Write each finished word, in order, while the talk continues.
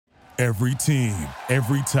Every team,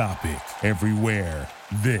 every topic, everywhere.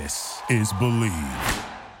 This is Believe.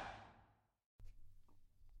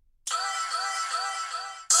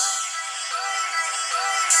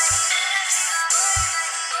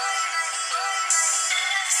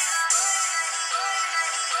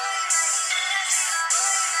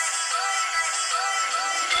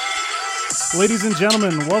 Ladies and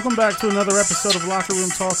gentlemen, welcome back to another episode of Locker Room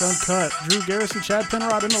Talk Uncut. Drew Garrison, Chad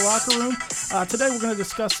Penrod in the locker room. Today we're going to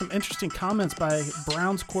discuss some interesting comments by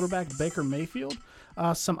Browns quarterback Baker Mayfield,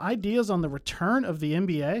 some ideas on the return of the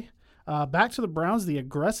NBA, back to the Browns, the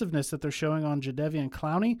aggressiveness that they're showing on Jadeveon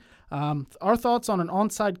Clowney, our thoughts on an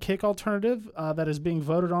onside kick alternative that is being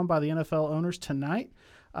voted on by the NFL owners tonight,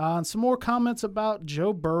 and some more comments about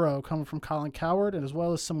Joe Burrow coming from Colin Cowherd, and as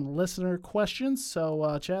well as some listener questions.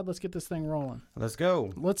 So, Chad, let's get this thing rolling. Let's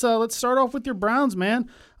go. Let's start off with your Browns, man.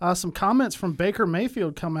 Some comments from Baker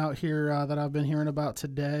Mayfield come out here that I've been hearing about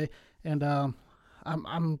today, and I'm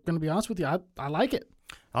going to be honest with you, I like it.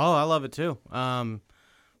 Oh, I love it too.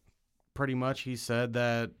 Pretty much he said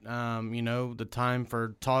that, the time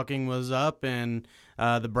for talking was up and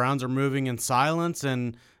the Browns are moving in silence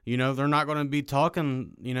and, they're not going to be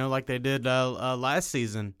talking, like they did last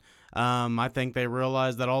season. I think they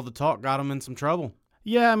realized that all the talk got them in some trouble.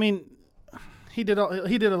 Yeah, I mean, he did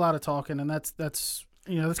a lot of talking, and that's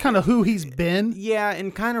kind of who he's been. Yeah,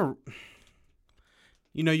 and kind of,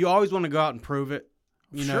 you always want to go out and prove it.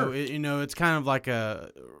 Sure. It's kind of like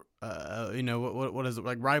what is it,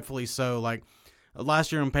 like, rightfully so. Like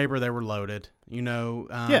last year on paper they were loaded.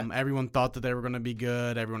 Everyone thought that they were going to be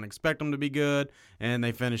good. Everyone expected them to be good, and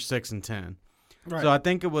they finished 6-10. Right. So I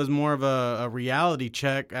think it was more of a reality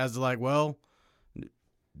check as to, like, well, the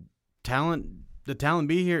talent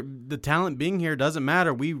being here doesn't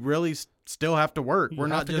matter. We really still have to work. We're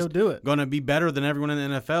not just going to be better than everyone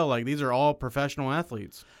in the NFL. Like, these are all professional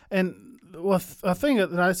athletes. And a thing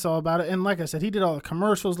that I saw about it, and like I said, he did all the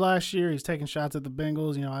commercials last year. He's taking shots at the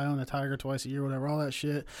Bengals. I own a Tiger twice a year, whatever, all that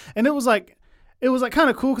shit. And it was like kind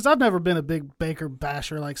of cool because I've never been a big Baker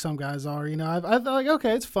basher like some guys are. I thought, like,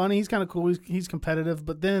 okay, it's funny. He's kind of cool. He's competitive.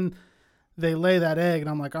 But then they lay that egg, and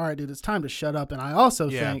I'm like, all right, dude, it's time to shut up. And I also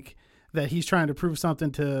think that he's trying to prove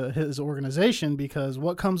something to his organization, because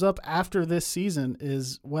what comes up after this season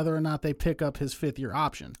is whether or not they pick up his fifth-year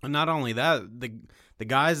option. And not only that, the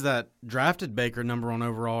guys that drafted Baker number 1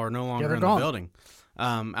 overall are no longer in the building.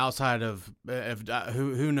 Outside of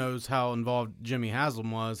who knows how involved Jimmy Haslam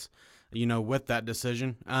was, with that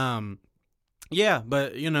decision. But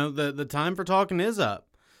the time for talking is up.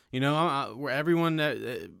 Everyone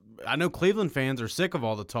I know Cleveland fans are sick of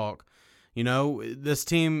all the talk. This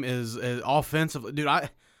team is offensive. Dude,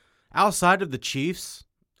 outside of the Chiefs,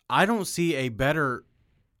 I don't see a better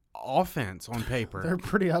offense on paper. They're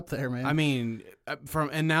pretty up there, man. I mean,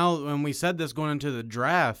 now when we said this going into the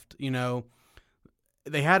draft,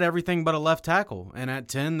 they had everything but a left tackle, and at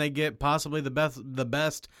 10 they get possibly the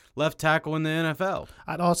best left tackle in the NFL.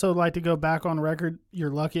 I'd also like to go back on record.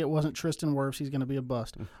 You're lucky it wasn't Tristan Wirfs. He's going to be a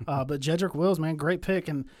bust. But Jedrick Wills, man, great pick.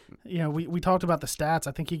 And we talked about the stats.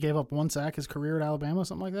 I think he gave up 1 sack his career at Alabama,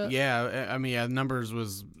 something like that. Yeah, I mean, numbers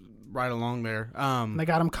was right along there. They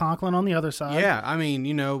got him Conklin on the other side. Yeah, I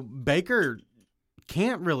mean, Baker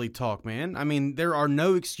can't really talk, man. I mean, there are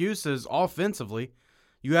no excuses offensively.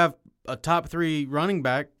 You have a top 3 running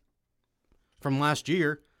back from last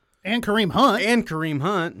year. And Kareem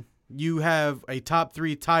Hunt. You have a top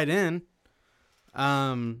 3 tight end.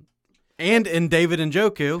 And David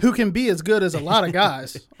Njoku, who can be as good as a lot of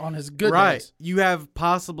guys on his good days. You have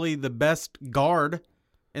possibly the best guard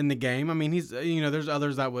in the game. I mean, he's there's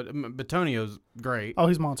others that would. Batonio's great. Oh,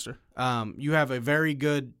 he's a monster. You have a very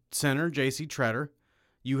good center, J.C. Tretter.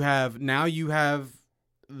 You have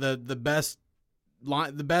the best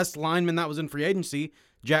lineman that was in free agency,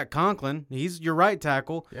 Jack Conklin. He's your right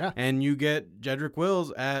tackle. Yeah. And you get Jedrick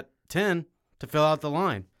Wills at 10 to fill out the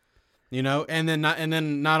line. And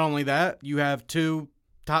then not only that, you have 2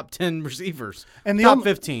 top 10 receivers. And the top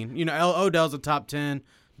 15. Odell's a top 10.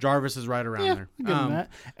 Jarvis is right around there. Give him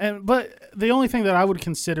that. But the only thing that I would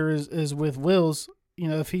consider is with Wills,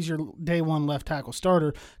 if he's your day 1 left tackle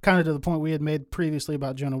starter, kind of to the point we had made previously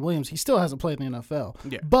about Jonah Williams, he still hasn't played in the NFL.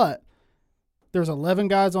 Yeah. But there's 11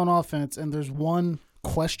 guys on offense, and there's 1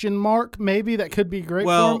 question mark maybe that could be great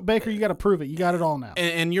for him. Baker, you got to prove it. You got it all now.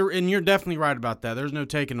 And you're definitely right about that. There's no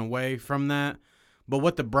taking away from that. But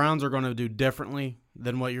what the Browns are going to do differently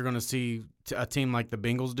than what you're going to see a team like the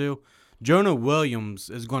Bengals do, Jonah Williams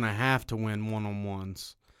is going to have to win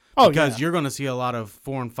one-on-ones. Oh, because yeah. you're going to see a lot of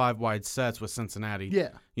 4 and 5 wide sets with Cincinnati. Yeah.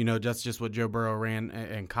 That's just what Joe Burrow ran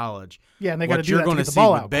in college. Yeah, and they got to What do you're that to going get to the see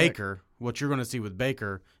ball with out quick. Baker, what you're going to see with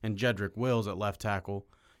Baker and Jedrick Wills at left tackle,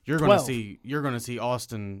 you're going to see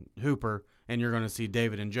Austin Hooper and you're going to see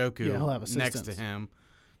David Njoku Yeah, he'll have next to assistance. him,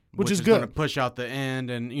 Which is going to good. push out the end,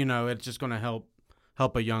 and it's just going to help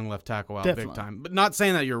a young left tackle out Definitely. big time. But not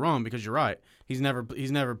saying that you're wrong, because you're right. He's never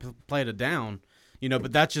played it down,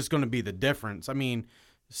 but that's just going to be the difference. I mean,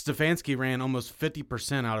 Stefanski ran almost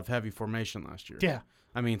 50% out of heavy formation last year. Yeah.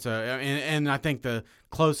 I mean, so and I think the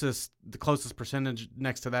closest percentage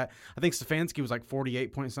next to that, I think Stefanski was like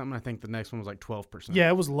 48 point something. I think the next one was like 12%. Yeah,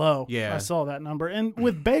 it was low. Yeah. I saw that number. And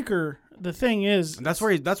with Baker, the thing is, And that's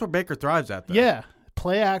where Baker thrives at, though. yeah,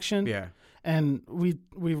 play action. Yeah. And we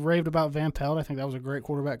raved about Van Pelt. I think that was a great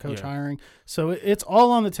quarterback coach Yeah. hiring. So it's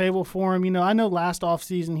all on the table for him. I know last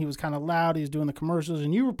offseason he was kind of loud. He was doing the commercials,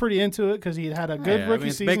 and you were pretty into it because he had a good rookie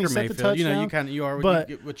it's season. Baker He set the Mayfield. touchdown. You are But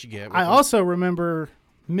what you get. with I him. also remember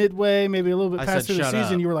midway, maybe a little bit I past said, through the "Shut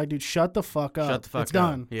season, up." you were like, dude, shut the fuck up. Shut the fuck it's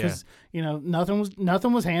done. up. Yeah. Because,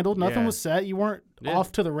 nothing was handled. Nothing Yeah. was set. You weren't Yeah.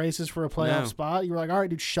 off to the races for a playoff No. spot. You were like, all right,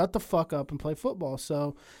 dude, shut the fuck up and play football.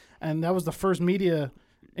 So, and that was the first media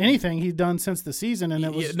anything he'd done since the season, and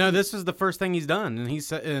it was no, this is the first thing he's done, and he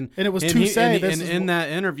said, and it was and to he- say and, this and is in what- that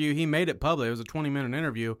interview, he made it public. It was a 20-minute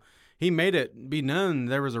interview. He made it be known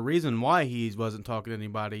there was a reason why he wasn't talking to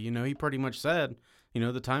anybody. He pretty much said,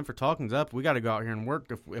 the time for talking's up. We got to go out here and work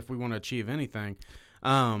if we want to achieve anything.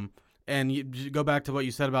 And you go back to what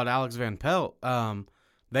you said about Alex Van Pelt.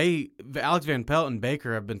 Alex Van Pelt and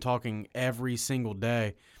Baker have been talking every single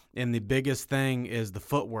day, and the biggest thing is the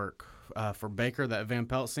footwork for Baker, that Van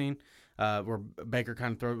Pelt scene, where Baker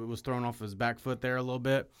kind of was thrown off his back foot there a little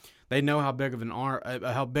bit. They know how big of an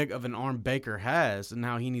arm Baker has, and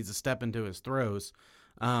how he needs to step into his throws.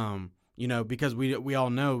 Because we all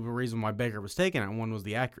know the reason why Baker was taken at one was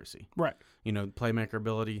the accuracy. right. Playmaker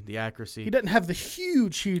ability, the accuracy. He doesn't have the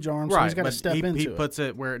huge arms, so right, he's got to but step into he it. puts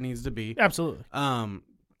it where it needs to be. Absolutely.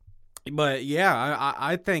 But yeah,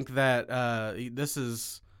 I think that this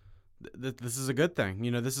is a good thing.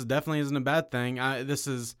 This is definitely isn't a bad thing.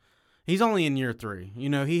 He's only in year 3.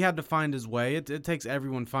 He had to find his way. It takes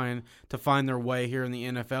everyone to find their way here in the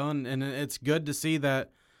NFL, and it's good to see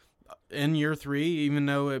that in year 3, even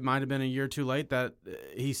though it might have been a year too late, that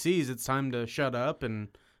he sees it's time to shut up and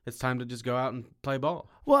it's time to just go out and play ball.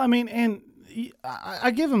 Well, I mean, and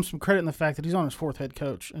I give him some credit in the fact that he's on his 4th head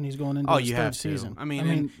coach and he's going into his 3rd season. I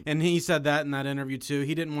mean, and he said that in that interview too.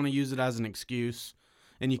 He didn't want to use it as an excuse,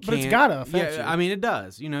 and you can't. But it's gotta affect you. I mean, it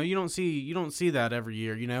does. You don't see that every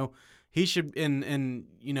year. He should, and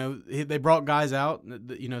they brought guys out.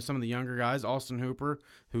 Some of the younger guys, Austin Hooper,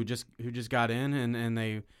 who just got in, and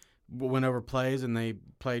they went over plays and they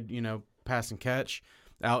played pass and catch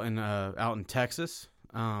out in Texas.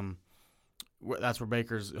 That's where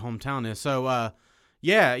Baker's hometown is. So,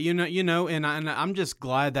 yeah, and I'm just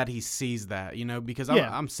glad that he sees that, because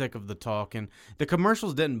I'm sick of the talk, and the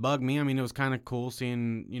commercials didn't bug me. I mean, it was kind of cool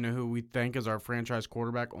seeing, who we think is our franchise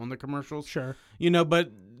quarterback on the commercials. Sure.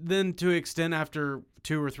 But then to extent after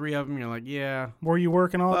 2 or 3 of them, you're like, yeah. Were you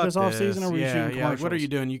working all fuck this offseason, or were you shooting like, commercials? what are you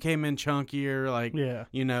doing? You came in chunkier, like, Yeah.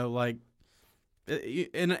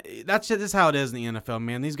 and that's just how it is in the NFL,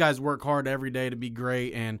 man. These guys work hard every day to be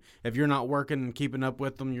great, and if you're not working and keeping up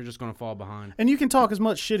with them, you're just going to fall behind. And you can talk as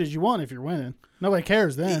much shit as you want if you're winning. Nobody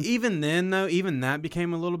cares then. Even then, though, even that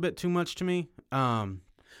became a little bit too much to me. Well,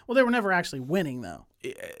 they were never actually winning, though.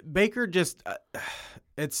 Baker just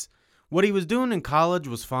it's what he was doing in college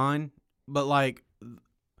was fine, but like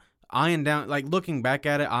looking back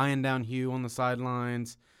at it, eyeing down Hugh on the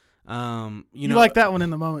sidelines. You like that one in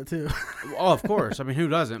the moment too. Oh, of course. I mean, who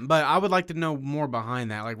doesn't? But I would like to know more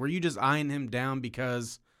behind that. Like, were you just eyeing him down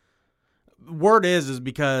because word is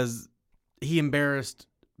because he embarrassed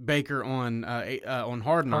Baker on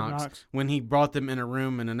Hard Knocks when he brought them in a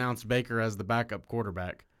room and announced Baker as the backup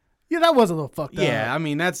quarterback. Yeah, that was a little fucked up. Yeah, I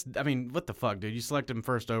mean what the fuck, dude? You select him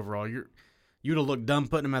first overall. You'd have looked dumb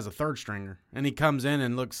putting him as a 3rd stringer, and he comes in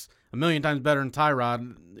and looks a million times better than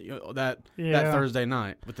Tyrod that Thursday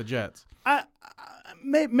night with the Jets.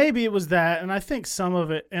 Maybe it was that, and I think some of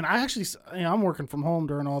it. And I actually, I'm working from home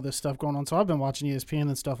during all this stuff going on, so I've been watching ESPN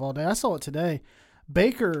and stuff all day. I saw it today.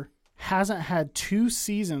 Baker hasn't had 2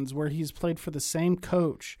 seasons where he's played for the same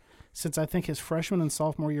coach since I think his freshman and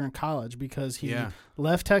sophomore year in college, because he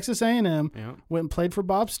left Texas A&M, went and played for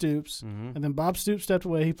Bob Stoops, and then Bob Stoops stepped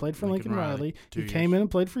away. He played for Lincoln Riley. He came in and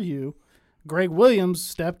played for you. Greg Williams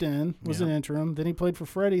stepped in, was an interim. Then he played for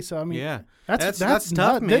Freddie. So, I mean, that's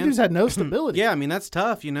tough, man. That dude's had no stability. Yeah, I mean, that's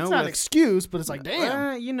tough, It's not an excuse, but it's like,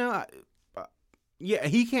 damn. Yeah,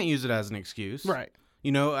 he can't use it as an excuse. Right.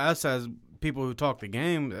 You know, us as people who talk the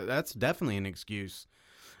game, that's definitely an excuse.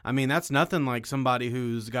 I mean, that's nothing like somebody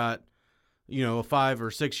who's got, you know, a 5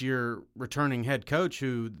 or 6 year returning head coach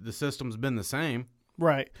who the system's been the same.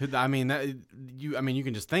 Right. I mean, you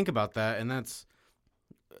can just think about that, and that's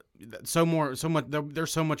so much. They're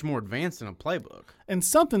so much more advanced in a playbook. And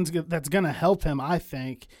that's going to help him, I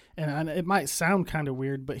think. And it might sound kind of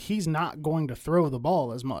weird, but he's not going to throw the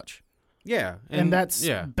ball as much. Yeah, and that's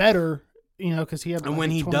better, you know, because he had. And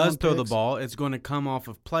when he does throw the ball, it's going to come off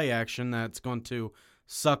of play action that's going to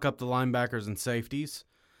suck up the linebackers and safeties.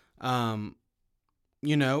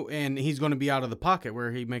 You know, and he's going to be out of the pocket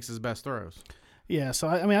where he makes his best throws. Yeah, so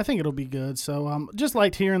I think it'll be good. So just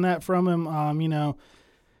liked hearing that from him. You know,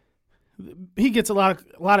 he gets a lot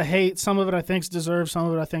of hate. Some of it I think's deserved. Some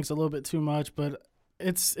of it I think's a little bit too much. But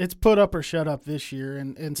it's put up or shut up this year.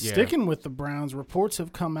 And sticking with the Browns, reports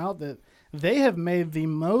have come out that they have made the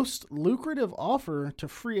most lucrative offer to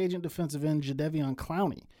free agent defensive end Jadeveon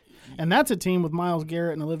Clowney, and that's a team with Myles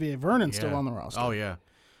Garrett and Olivier Vernon still on the roster. Oh yeah,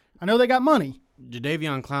 I know they got money.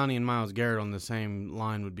 Jadeveon Clowney and Myles Garrett on the same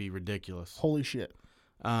line would be ridiculous. Holy shit.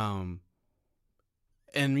 And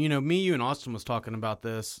you know, you and Austin was talking about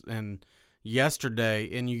this and yesterday,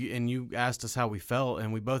 and you asked us how we felt,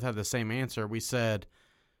 and we both had the same answer. We said,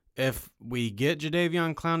 if we get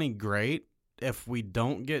Jadeveon Clowney, great. If we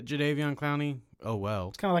don't get Jadeveon Clowney, oh well.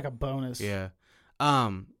 It's kind of like a bonus. Yeah.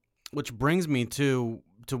 Which brings me to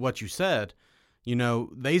what you said. You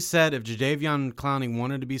know, they said if Jadeveon Clowney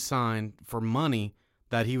wanted to be signed for money,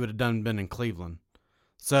 that he would have been in Cleveland.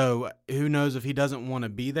 So who knows if he doesn't want to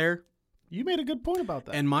be there? You made a good point about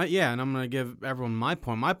that. And and I'm going to give everyone my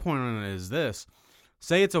point. My point on it is this: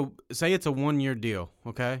 say it's a 1-year deal,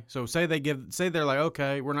 okay? So say they're like,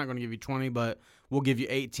 okay, we're not going to give you 20, but we'll give you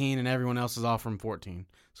 18, and everyone else is offering 14.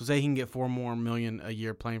 So say he can get $4 million more a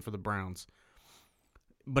year playing for the Browns.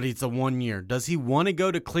 But it's a 1 year. Does he want to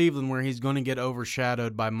go to Cleveland where he's going to get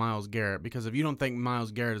overshadowed by Myles Garrett? Because if you don't think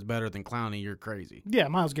Myles Garrett is better than Clowney, you're crazy. Yeah,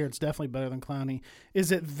 Myles Garrett's definitely better than Clowney.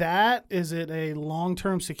 Is it that? Is it a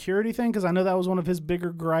long-term security thing? Because I know that was one of his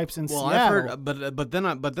bigger gripes in Seattle. I've heard, but then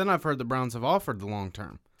I've heard the Browns have offered the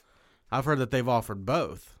long-term. I've heard that they've offered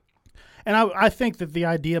both. And I think that the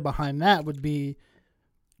idea behind that would be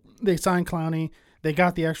they signed Clowney. They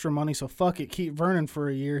got the extra money, so fuck it. Keep Vernon for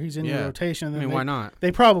a year. He's in your rotation. And then why not?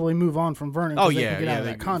 They probably move on from Vernon. Oh, they yeah. can get out of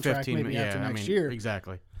that contract maybe after next year.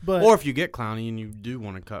 Exactly. But, or if you get Clowney and you do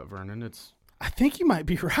want to cut Vernon, I think you might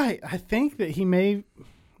be right. I think that he may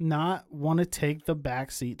not want to take the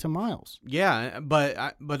back seat to Myles. Yeah, but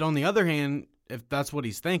on the other hand, if that's what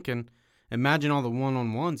he's thinking, imagine all the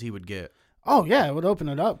one-on-ones he would get. Oh, yeah. It would open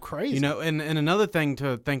it up crazy. You know, and another thing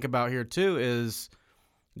to think about here, too, is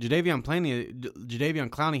Jadeveon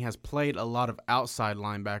Clowney has played a lot of outside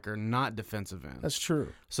linebacker, not defensive end. That's true.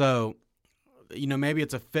 So, you know, maybe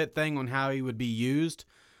it's a fit thing on how he would be used.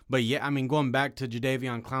 But, yeah, I mean, going back to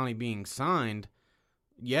Jadeveon Clowney being signed,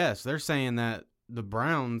 yes, they're saying that the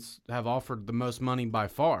Browns have offered the most money by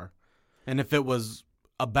far. And if it was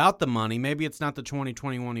about the money, maybe it's not the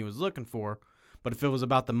 2021 he was looking for, but if it was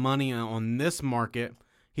about the money on this market,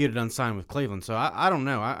 he would have done sign with Cleveland. So I don't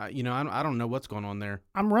know. I don't know what's going on there.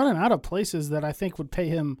 I'm running out of places that I think would pay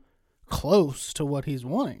him close to what he's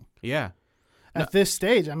wanting. Yeah. At this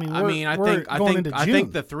stage, I mean, I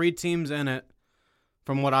think the 3 teams in it,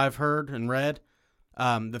 from what I've heard and read,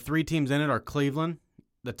 the 3 teams in it are Cleveland,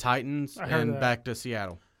 the Titans, and back to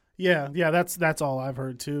Seattle. Yeah, that's all I've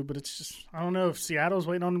heard too. But it's just, I don't know if Seattle's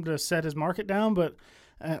waiting on him to set his market down. But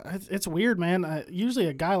it's weird, man. Usually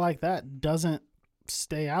a guy like that doesn't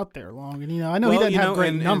stay out there long, and I know he doesn't have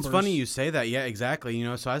great numbers. It's funny you say that. Yeah, exactly.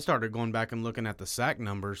 So I started going back and looking at the sack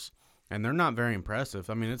numbers, and they're not very impressive.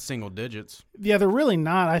 I mean, it's single digits. Yeah, they're really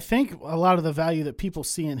not. I think a lot of the value that people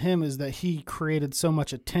see in him is that he created so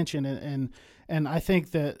much attention, and I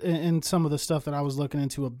think that in some of the stuff that I was looking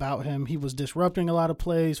into about him, he was disrupting a lot of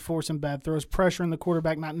plays, forcing bad throws, pressuring the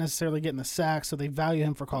quarterback, not necessarily getting the sack. So they value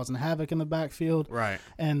him for causing havoc in the backfield. Right.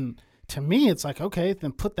 And to me, it's like, okay,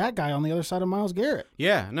 then put that guy on the other side of Myles Garrett.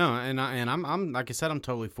 Yeah, no, and I'm like I said, I'm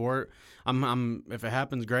totally for it. I'm if it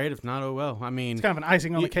happens, great. If not, oh well. I mean, it's kind of an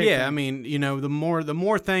icing on the cake. Yeah, thing. I mean, the more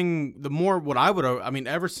what I would. I mean,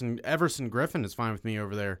 Everson Griffin is fine with me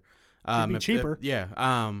over there. It'd be cheaper.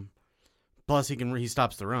 Plus, he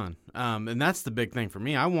stops the run, and that's the big thing for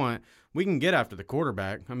me. We can get after the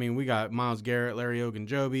quarterback. I mean, we got Myles Garrett, Larry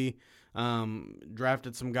Ogunjobi.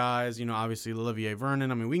 Drafted some guys, obviously Olivier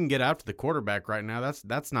Vernon. I mean, we can get after the quarterback right now.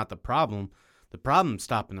 That's not the problem. The problem's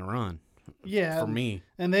stopping the run. Yeah, for me.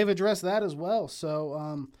 And they've addressed that as well.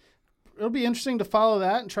 So it'll be interesting to follow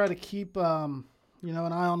that and try to keep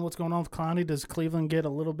an eye on what's going on with Clowney. Does Cleveland get a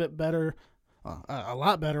little bit better, a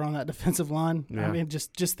lot better on that defensive line? Yeah. I mean,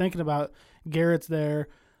 just thinking about Garrett's there,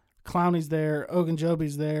 Clowney's there,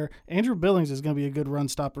 Ogunjobi's there. Andrew Billings is going to be a good run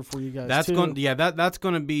stopper for you guys. That's too. going, that's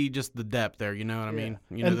going to be just the depth there. You know what I mean?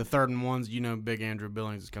 And The 3rd and 1s. Big Andrew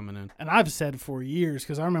Billings is coming in. And I've said for years,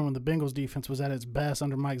 because I remember when the Bengals defense was at its best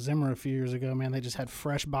under Mike Zimmer a few years ago, man, they just had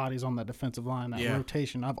fresh bodies on that defensive line, that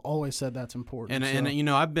rotation. I've always said that's important. And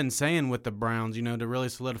I've been saying with the Browns, to really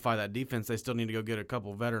solidify that defense, they still need to go get a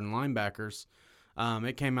couple veteran linebackers.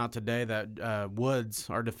 It came out today that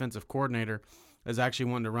Woods, our defensive coordinator, is actually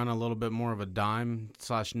wanting to run a little bit more of a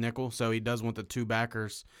dime/nickel, so he does want the 2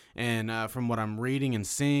 backers. And from what I'm reading and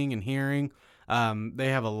seeing and hearing, they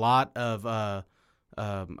have a lot of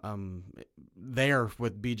there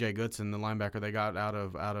with B.J. Goodson, the linebacker they got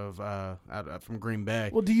out from Green Bay.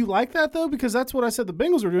 Well, do you like that though? Because that's what I said the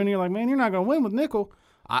Bengals were doing. You're like, man, you're not going to win with nickel.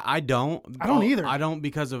 I don't. I don't either. I don't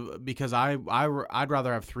because I'd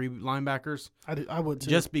rather have 3 linebackers. I would too.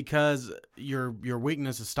 Just because your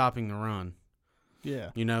weakness is stopping the run.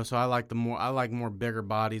 Yeah. So I like more bigger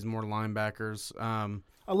bodies, more linebackers.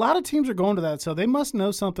 A lot of teams are going to that, so they must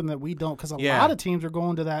know something that we don't, because a lot of teams are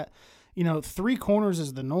going to that. 3 corners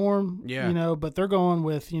is the norm. Yeah. But they're going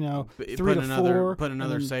with 3 to 4. Put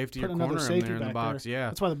another safety or corner in there in the box. There. Yeah.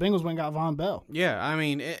 That's why the Bengals went and got Von Bell. Yeah, I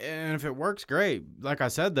mean, and if it works, great. Like I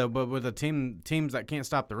said though, but with teams that can't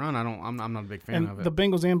stop the run, I'm not a big fan of it. The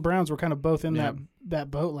Bengals and Browns were kind of both in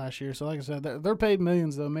that boat last year. So like I said, they're paid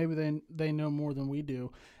millions though. Maybe they know more than we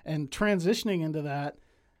do. And transitioning into that,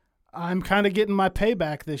 I'm kind of getting my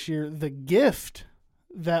payback this year. The gift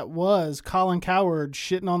that was Colin Cowherd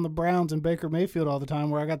shitting on the Browns and Baker Mayfield all the time,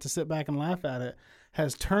 where I got to sit back and laugh at it,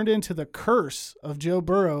 has turned into the curse of Joe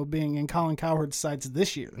Burrow being in Colin Cowherd's sights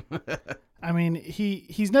this year. I mean,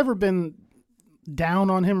 he's never been down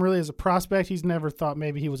on him really as a prospect. He's never thought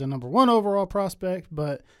maybe he was a number 1 overall prospect,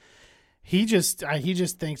 but he just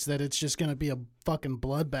thinks that it's just going to be a fucking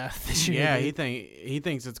bloodbath this year. Yeah, he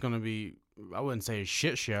thinks it's going to be, I wouldn't say a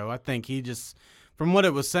shit show. I think he just, from what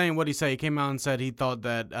it was saying, what he said, he came out and said he thought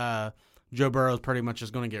that Joe Burrow is pretty much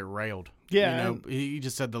just going to get railed. Yeah. He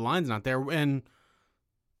just said the line's not there. And,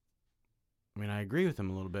 I mean, I agree with him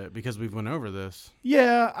a little bit because we've went over this.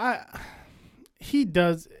 Yeah, he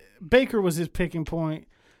does. Baker was his picking point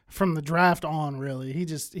from the draft on, really.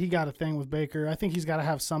 He got a thing with Baker. I think he's got to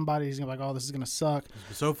have somebody who's going to be like, oh, this is going to suck.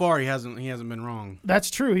 So far, he hasn't been wrong.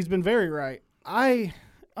 That's true. He's been very right. I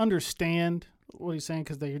understand what he's saying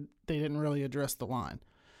because they didn't really address the line.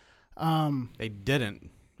 They didn't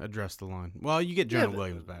address the line. Well, you get Jonah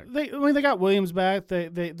Williams back. They got Williams back.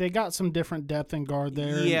 They got some different depth in guard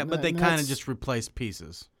there. Yeah, but they kind of just replaced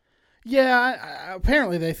pieces. Yeah,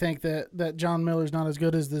 apparently they think that John Miller's not as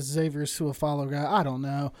good as this Xavier Suafalo guy. I don't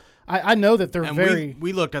know. I know that they're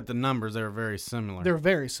we looked at the numbers. They were very similar. They're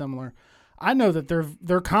very similar. I know that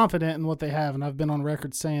they're confident in what they have, and I've been on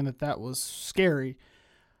record saying that was scary.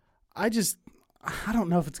 I don't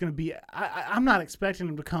know if it's going to be – I'm not expecting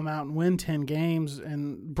them to come out and win 10 games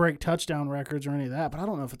and break touchdown records or any of that, but I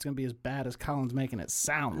don't know if it's going to be as bad as Colin's making it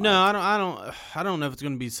sound like. No, I don't know if it's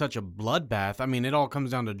going to be such a bloodbath. I mean, it all comes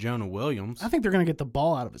down to Jonah Williams. I think they're going to get the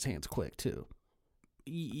ball out of his hands quick too.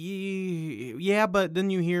 Yeah, but then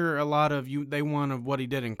you hear a lot of they want of what he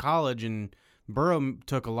did in college, and Burrow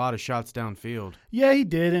took a lot of shots downfield. Yeah, he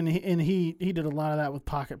did, and he did a lot of that with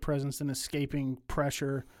pocket presence and escaping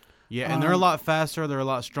pressure. Yeah, and they're a lot faster. They're a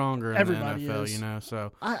lot stronger in the NFL, is.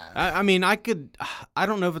 So, I mean, I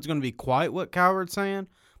don't know if it's going to be quite what Cowherd's saying,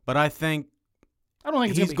 but I don't think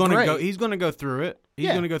he's going to go. He's going to go through it. He's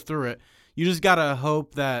going to go through it. You just got to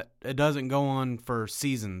hope that it doesn't go on for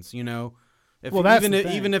seasons. Even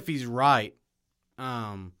if he's right,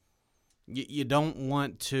 you don't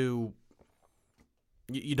want to.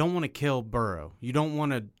 You don't want to kill Burrow. You don't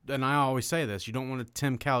want to, and I always say this. You don't want to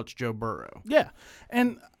Tim Couch Joe Burrow. Yeah,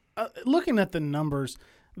 and. Looking at the numbers,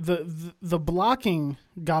 the blocking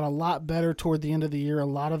got a lot better toward the end of the year. A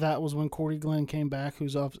lot of that was when Cordy Glenn came back,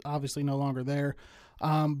 who's obviously no longer there.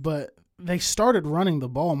 But they started running the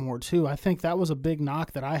ball more too. I think that was a big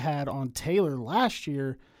knock that I had on Taylor last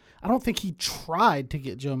year. I don't think he tried to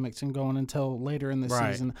get Joe Mixon going until later in the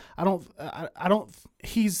season. I don't.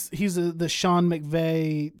 He's the Sean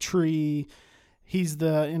McVay tree. He's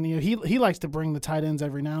he likes to bring the tight ends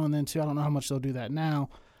every now and then too. I don't know how much they'll do that now.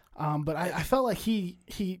 But I felt like he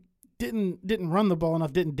didn't run the ball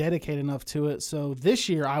enough, didn't dedicate enough to it. So this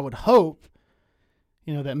year I would hope,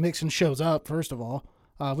 that Mixon shows up, first of all.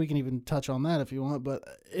 We can even touch on that if you want. But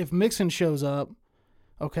if Mixon shows up,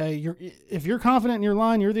 okay, if you're confident in your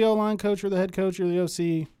line, you're the O-line coach or the head coach or the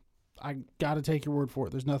OC, I got to take your word for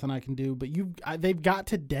it. There's nothing I can do. But they've got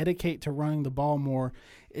to dedicate to running the ball more,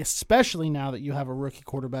 especially now that you have a rookie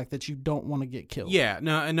quarterback that you don't want to get killed. Yeah,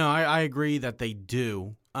 no, I agree that they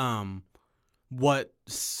do. What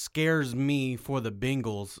scares me for the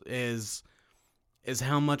Bengals is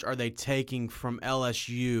how much are they taking from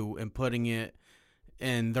LSU and putting it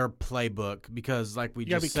in their playbook? Because like we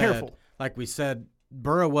just said, careful. Like we said,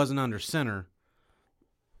 Burrow wasn't under center.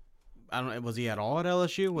 I don't know. Was he at all at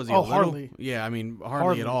LSU? Was he? Hardly. Yeah, I mean,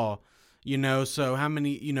 hardly at all. You know, so how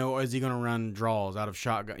many, is he going to run draws out of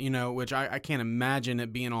shotgun? Which I can't imagine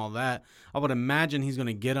it being all that. I would imagine he's going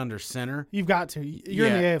to get under center. You've got to. You're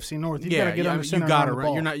in the AFC North. You've got to get under center. You got to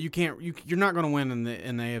run. You're not going to win in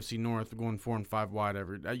the AFC North going 4 and 5 wide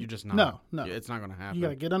every. You're just not. No. It's not going to happen. You got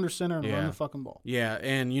to get under center and run the fucking ball. Yeah,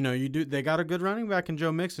 and you do. They got a good running back in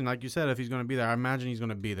Joe Mixon, like you said. If he's going to be there, I imagine he's going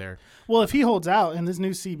to be there. Well, if he holds out in this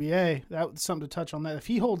new CBA, that's something to touch on that. If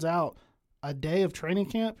he holds out a day of training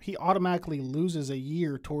camp, he automatically loses a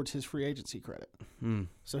year towards his free agency credit.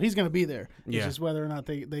 So he's going to be there. It's just whether or not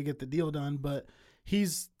they get the deal done. But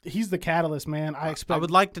he's the catalyst, man. I would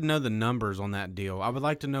like to know the numbers on that deal. I would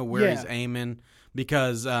like to know where he's aiming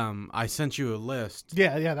because I sent you a list.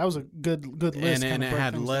 Yeah, that was a good list. And it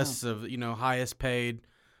had lists of highest paid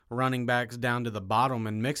running backs down to the bottom,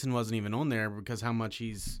 and Mixon wasn't even on there because how much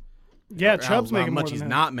he's Chubb's making how much more he's than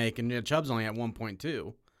not making. Yeah, Chubb's only at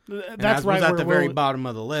 1.2. That's right. Was at the very bottom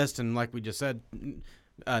of the list, and like we just said,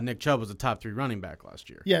 Nick Chubb was a top 3 running back last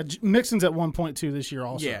year. Yeah, Mixon's at 1.2 this year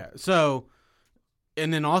also. Yeah, so,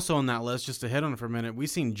 and then also on that list, just to hit on it for a minute, we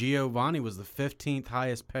seen Giovanni was the 15th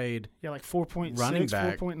highest paid. Yeah, like 4.6, running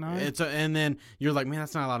back. 4.9. And then you're like, man,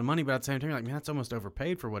 that's not a lot of money, but at the same time, you're like, man, that's almost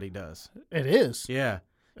overpaid for what he does. It is. Yeah,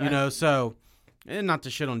 so, and not to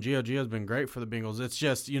shit on Gio. Gio's been great for the Bengals. It's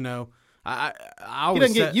just, I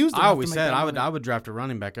always said I would draft a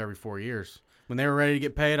running back every 4 years. When they were ready to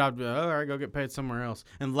get paid, I'd be all right, go get paid somewhere else,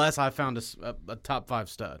 unless I found a top 5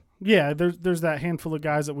 stud. Yeah, there's that handful of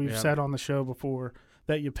guys that we've said on the show before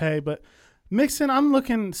that you pay, but Mixon, I'm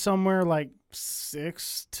looking somewhere like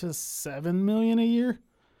 $6 to $7 million a year,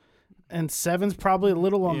 and 7's probably a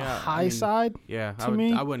little on the high side. Yeah,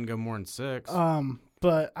 I wouldn't go more than 6.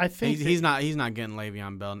 But I think he's not getting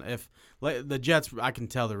Le'Veon Bell. If the Jets, I can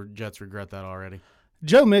tell the Jets regret that already.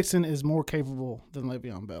 Joe Mixon is more capable than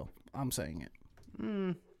Le'Veon Bell. I'm saying it.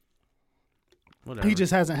 Whatever. He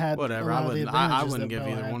just hasn't had. Whatever. I wouldn't give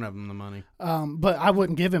either one of them the money. But I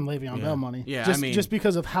wouldn't give him Le'Veon Bell money. Yeah, just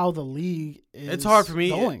because of how the league is. It's hard for me.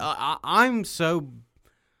 Going. I'm so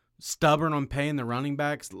stubborn on paying the running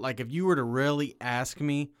backs. Like, if you were to really ask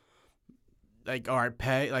me, like, all right,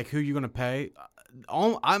 pay, like, who you going to pay?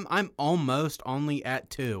 I'm almost only at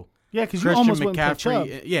 2. Yeah, because you almost wouldn't pay Chubb.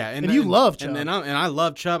 Yeah, and you love Chubb. And I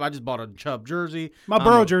love Chubb. I just bought a Chubb jersey. My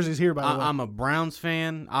Burrow jersey's here, by the way. I'm a Browns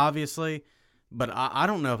fan, obviously, but I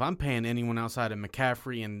don't know if I'm paying anyone outside of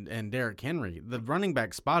McCaffrey and Derrick Henry. The running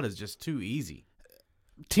back spot is just too easy.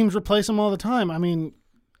 Teams replace them all the time. I mean,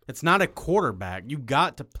 it's not a quarterback. You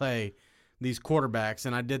got to play these quarterbacks.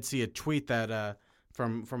 And I did see a tweet that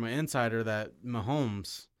from an insider that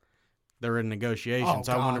Mahomes, they're in negotiations.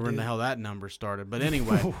 I wonder when the hell that number started. But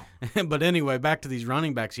anyway, back to these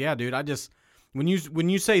running backs. Yeah, dude, I just when you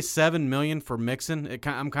say $7 million for Mixon,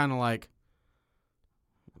 I'm kind of like,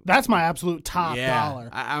 that's my absolute top dollar.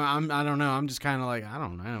 I don't know. I'm just kind of like, I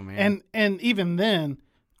don't know, man. And even then,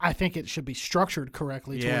 I think it should be structured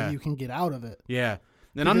correctly to where you can get out of it. Yeah.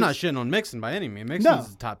 And I'm not shitting on Mixon by any means.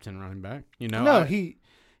 Mixon's a top 10 running back. No,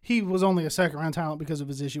 he was only a second-round talent because of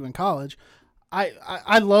his issue in college.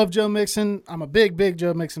 I love Joe Mixon. I'm a big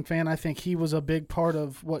Joe Mixon fan. I think he was a big part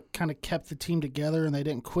of what kind of kept the team together, and they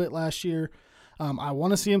didn't quit last year. I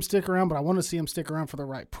want to see him stick around, but I want to see him stick around for the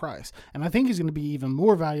right price. And I think he's going to be even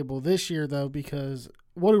more valuable this year, though, because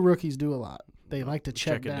what do rookies do a lot? They like to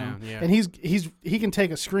check down. Yeah. And he can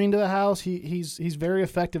take a screen to the house. He's very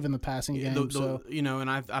effective in the passing game. And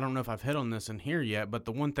I don't know if I've hit on this in here yet, but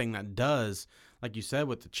the one thing that does, like you said,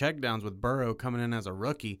 with the checkdowns with Burrow coming in as a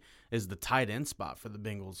rookie, is the tight end spot for the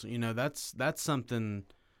Bengals. That's something.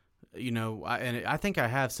 I think I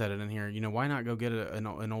have said it in here. Why not go get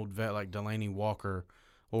an old vet like Delaney Walker,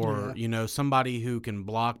 or somebody who can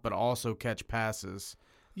block but also catch passes.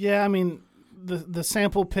 Yeah, I mean, the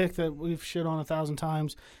sample pick that we've shit on 1,000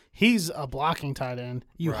 times, he's a blocking tight end.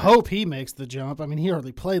 You hope he makes the jump. I mean, he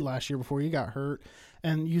hardly played last year before he got hurt.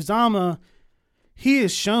 And Uzomah, he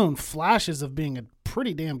has shown flashes of being a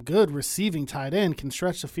pretty damn good receiving tight end, can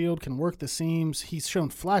stretch the field, can work the seams. He's shown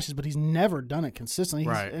flashes, but he's never done it consistently.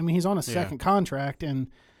 He's on a second contract, and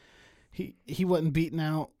he wasn't beating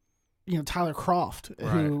out Tyler Croft,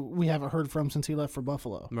 Right. who we haven't heard from since he left for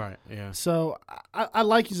Buffalo. Right. Yeah. So I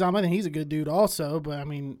like Uzomah. I think he's a good dude also, but I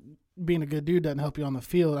mean, being a good dude doesn't help you on the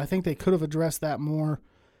field. I think they could have addressed that more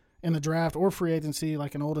in the draft or free agency,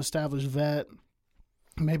 like an old established vet.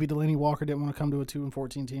 Maybe Delaney Walker didn't want to come to a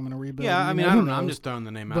 2-14 team in a rebuild. Yeah, I mean, I don't know. I'm just throwing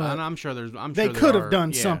the name out, But and I'm sure there's. they sure could there have are-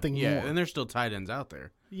 done yeah, something Yeah, more. and there's still tight ends out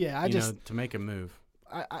there. Yeah, to make a move.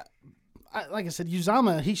 I like I said,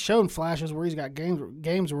 Uzomah, he's shown flashes where he's got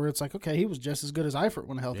games where it's like, okay, he was just as good as Eifert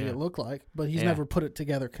when healthy, Yeah. it looked like, but he's Yeah. never put it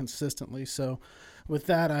together consistently. So with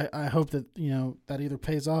that, I hope that, that either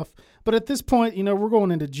pays off. But at this point, we're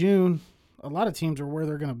going into June. A lot of teams are where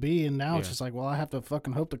they're going to be, and now it's Yeah. just like, well, I have to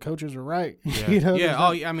fucking hope the coaches are right. Yeah. there's yeah.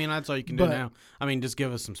 not- I mean, that's all you can do But- now. I mean, just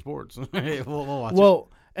give us some sports. we'll watch it. Well,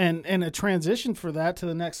 and a transition for that to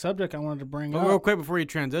the next subject I wanted to bring But up. real quick before you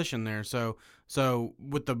transition there, so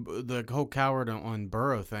with the whole Coward on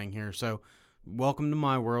Burrow thing here, so welcome to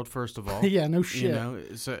my world, first of all. Yeah, no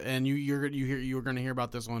shit. So and you're going to hear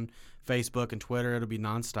about this on Facebook and Twitter. It'll be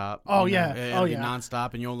nonstop. Oh, you know, yeah. it'll Oh, be yeah.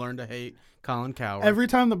 nonstop, and you'll learn to hate Colin Coward. Every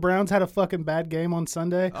time the Browns had a fucking bad game on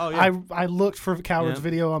Sunday, Oh, yeah. I looked for Coward's Yeah.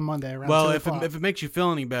 video on Monday around well, 2 if o'clock. it makes you feel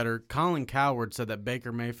any better, Colin Coward said that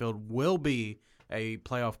Baker Mayfield will be a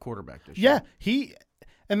playoff quarterback this year. Yeah,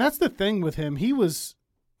 and that's the thing with him. He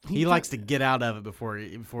Likes to get out of it before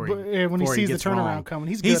he when he sees the gets turnaround wrong. coming.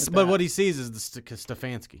 He's good. At But that. what he sees is the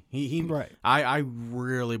Stefanski. He Right. I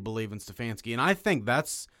really believe in Stefanski, and I think the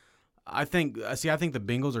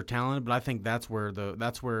Bengals are talented, but I think that's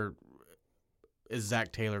where is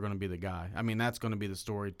Zach Taylor going to be the guy? I mean, that's going to be the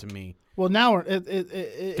story to me. Well, now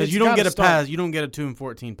Because you don't get a pass, you don't get a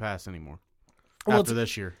 2-14 pass anymore after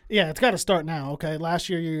this year. Yeah, it's got to start now. Okay, last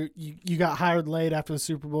year you got hired late after the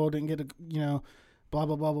Super Bowl, didn't get blah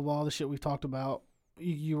blah blah blah blah, the shit we've talked about.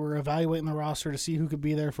 You were evaluating the roster to see who could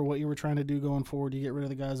be there for what you were trying to do going forward. You get rid of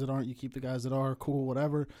the guys that aren't, you keep the guys that are, cool,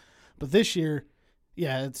 whatever. But this year,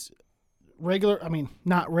 yeah, it's regular. I mean,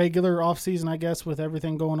 not regular off season, I guess, with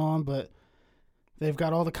everything going on, but they've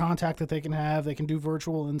got all the contact that they can have. They can do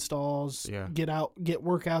virtual installs, Yeah. get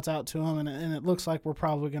workouts out to them, and it looks like we're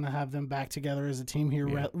probably going to have them back together as a team here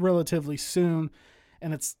relatively soon.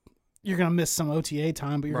 And you're going to miss some OTA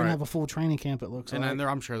time, but you're going Right. to have a full training camp, it looks And like.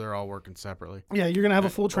 I'm sure they're all working separately. Yeah, you're going to have a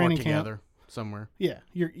full training or camp. together somewhere. Yeah,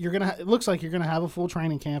 you're gonna. It looks like you're gonna have a full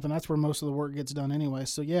training camp, and that's where most of the work gets done anyway.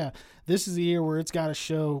 So yeah, this is the year where it's got to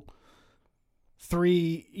show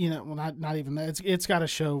three. Not even that. It's got to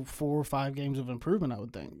show 4 or 5 games of improvement, I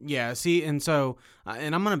would think. Yeah. See, and so,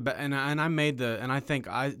 and I'm gonna and I made and I think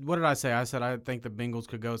what did I say? I said I think the Bengals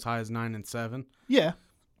could go as high as 9-7. Yeah,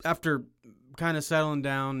 After kind of settling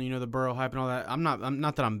down, the Burrow hype and all that. I'm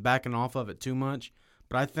not that I'm backing off of it too much,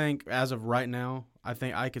 but I think as of right now, I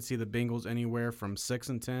think I could see the Bengals anywhere from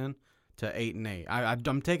 6-10 to 8-8.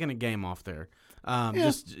 I'm taking a game off there,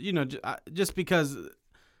 just because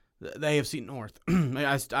the AFC North.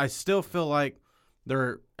 I still feel like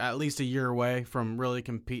they're at least a year away from really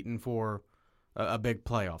competing for a big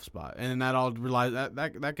playoff spot, and that all realize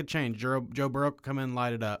that could change. Joe Burrow could come in and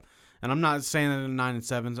light it up. And I'm not saying that in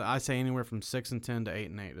 9-7. I say anywhere from 6-10 to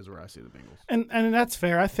 8-8 is where I see the Bengals. and that's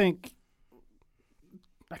fair. I think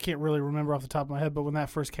I can't really remember off the top of my head, but when that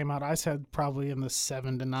first came out, I said probably in the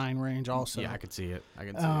 7 to 9 range. Also, Yeah, I could see it.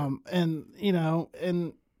 it. And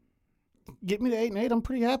and get me to 8-8. I'm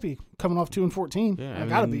pretty happy coming off 2-14. Yeah, I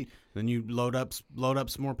gotta be. Then you load up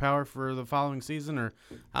some more power for the following season, or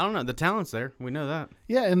I don't know. The talent's there. We know that.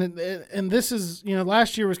 Yeah, and this is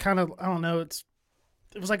last year was kind of, I don't know. It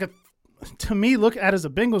was like to me, look at as a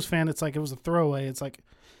Bengals fan, it's like it was a throwaway. It's like,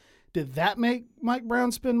 did that make Mike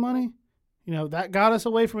Brown spend money? That got us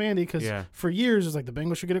away from Andy because for years it's like the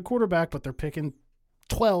Bengals should get a quarterback, but they're picking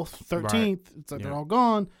 12th, 13th. Right. It's like they're all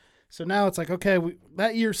gone. So now it's like, okay,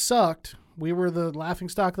 that year sucked. We were the laughing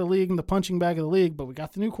stock of the league and the punching bag of the league, but we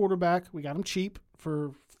got the new quarterback. We got him cheap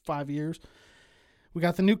for 5 years. We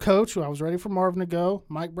got the new coach who I was ready for Marvin to go.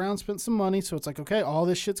 Mike Brown spent some money, so it's like, okay, all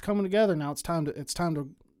this shit's coming together. Now it's time to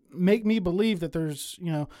make me believe that there's,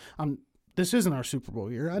 this isn't our Super Bowl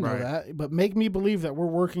year. I know that, but make me believe that we're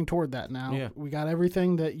working toward that now. Yeah. We got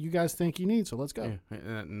everything that you guys think you need, so let's go. Yeah,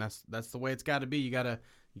 and that's the way it's got to be. You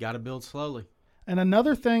gotta build slowly. And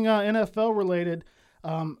another thing, NFL related,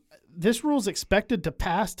 this rule's expected to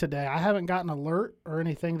pass today. I haven't gotten an alert or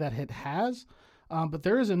anything that it has, but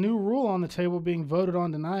there is a new rule on the table being voted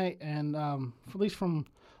on tonight, and at least from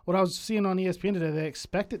what I was seeing on ESPN today, they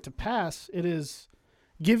expect it to pass. It is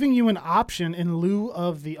giving you an option in lieu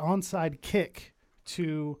of the onside kick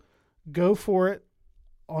to go for it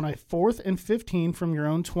on a 4th and 15 from your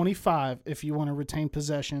own 25 if you want to retain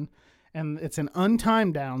possession, and it's an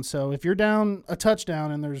untimed down. So if you're down a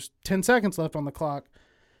touchdown and there's 10 seconds left on the clock,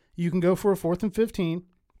 you can go for a 4th and 15,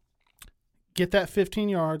 get that 15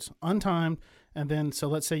 yards untimed, and then so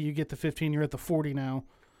let's say you get the 15, you're at the 40 now.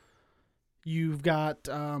 You've got,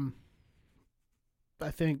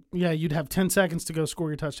 you'd have 10 seconds to go score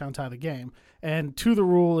your touchdown, tie the game. And the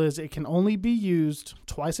rule is it can only be used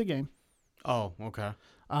twice a game. Oh, okay.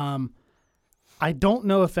 I don't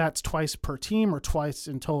know if that's twice per team or twice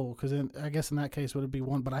in total, because I guess in that case would it be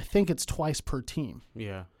one, but I think it's twice per team.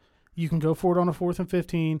 Yeah. You can go for it on a 4th and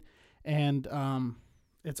 15, and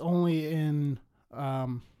it's only in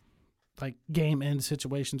like game end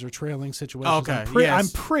situations or trailing situations. Okay, I'm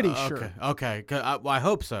pretty sure. Okay. I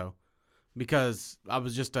hope so, because I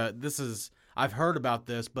was just I've heard about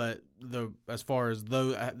this, but as far as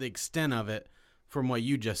the extent of it from what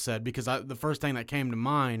you just said, because the first thing that came to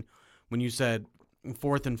mind when you said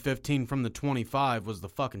 4th and 15 from the 25 was the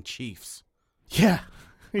fucking Chiefs. Yeah.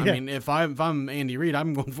 I mean, if I'm Andy Reid,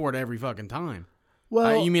 I'm going for it every fucking time.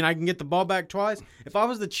 Well, you mean I can get the ball back twice? If I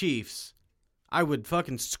was the Chiefs, I would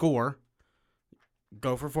fucking score,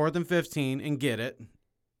 go for 4th and 15 and get it,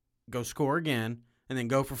 go score again, and then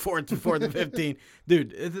go for 4th and 15.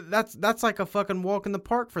 Dude, that's like a fucking walk in the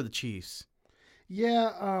park for the Chiefs.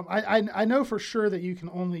 Yeah, I know for sure that you can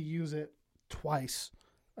only use it twice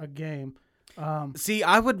a game. See,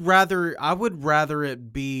 I would rather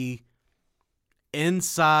it be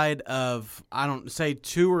inside of, I don't say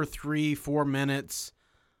 2 or 3, 4 minutes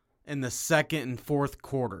in the second and fourth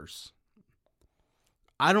quarters.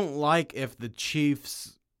 I don't like if the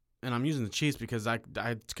Chiefs, and I'm using the Chiefs because I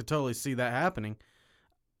could totally see that happening,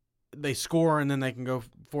 they score and then they can go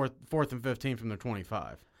fourth and 15 from their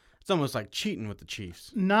 25. It's almost like cheating with the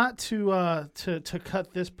Chiefs. Not to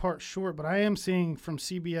cut this part short, but I am seeing from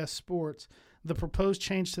CBS Sports the proposed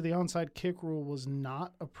change to the onside kick rule was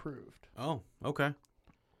not approved. Oh, okay.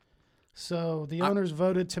 So the owners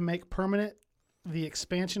voted to make permanent the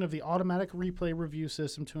expansion of the automatic replay review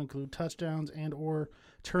system to include touchdowns and or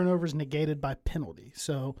turnovers negated by penalty.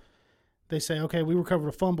 So they say, okay, we recovered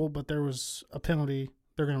a fumble, but there was a penalty.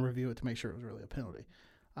 They're going to review it to make sure it was really a penalty.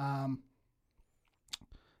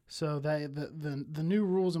 So the new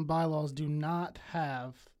rules and bylaws do not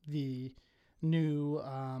have the new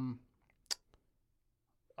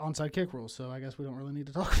onside kick rules. So I guess we don't really need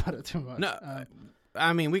to talk about it too much. No,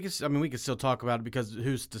 we could still talk about it because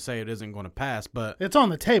who's to say it isn't going to pass? But it's on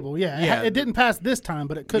the table. Yeah, it didn't pass this time,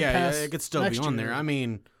 but it could pass. Yeah, it could still be on there. I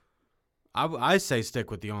mean, I say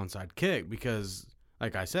stick with the onside kick because,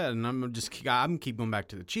 like I said, and I'm keep going back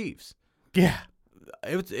to the Chiefs. Yeah.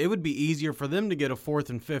 It would be easier for them to get a 4th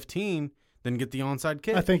and 15 than get the onside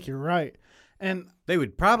kick. I think you're right. And they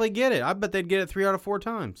would probably get it. I bet they'd get it 3 out of 4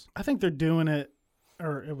 times. I think they're doing it,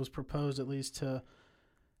 or it was proposed at least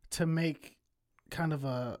to make kind of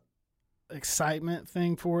a excitement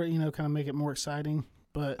thing for it, kind of make it more exciting.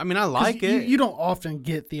 But I mean, I like it. You don't often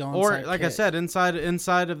get the onside or like kick. I said,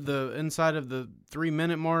 inside of the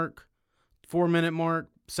 3-minute mark, 4-minute mark,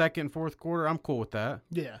 second, fourth quarter. I'm cool with that.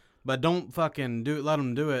 Yeah. But don't fucking do it. Let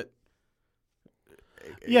them do it.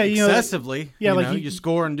 Yeah, excessively. Yeah, you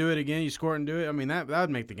score and do it again. You score and do it. I mean, that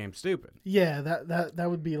would make the game stupid. Yeah, that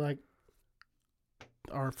would be like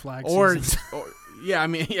our flag seasons.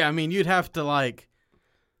 I mean, you'd have to like.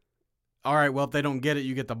 All right, well, if they don't get it,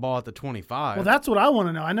 you get the ball at the 25. Well, that's what I want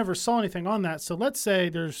to know. I never saw anything on that. So let's say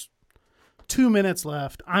there's 2 minutes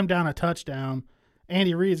left. I'm down a touchdown.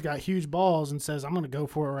 Andy Reid's got huge balls and says, I'm going to go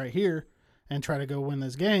for it right here and try to go win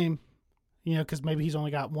this game, because maybe he's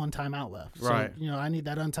only got one timeout left. So, right. I need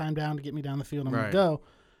that untimed down to get me down the field. I'm going right. to go.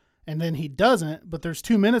 And then he doesn't, but there's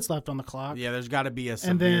 2 minutes left on the clock. Yeah, there's got to be a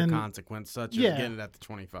severe consequence, such as getting it at the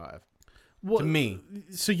 25. Well, to me.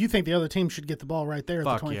 So you think the other team should get the ball right there at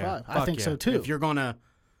the 25? Yeah. I think so, too. If you're going to,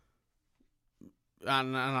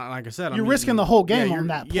 like I said, you're risking the whole game on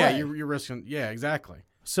that play. Yeah, you're risking, yeah, exactly.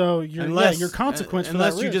 So your consequence for that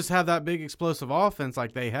unless you just have that big explosive offense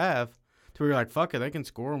like they have, to where you're like, fuck it, they can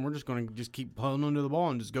score, and we're just going to just keep holding onto the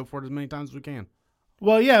ball and just go for it as many times as we can.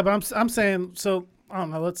 Well, yeah, but I'm saying, so, I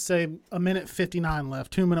don't know, let's say a minute 59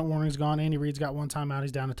 left, 2-minute warning's gone, Andy Reid's got one timeout,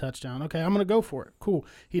 he's down a touchdown. Okay, I'm going to go for it. Cool.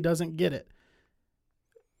 He doesn't get it.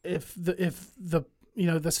 If the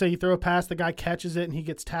let's say you throw a pass, the guy catches it, and he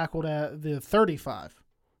gets tackled at the 35,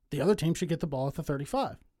 the other team should get the ball at the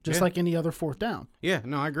 35. Just like any other fourth down. Yeah,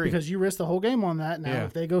 no, I agree. Because you risk the whole game on that. Now,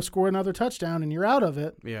 if they go score another touchdown and you're out of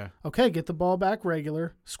it, okay, get the ball back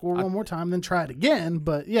regular, score one more time, then try it again.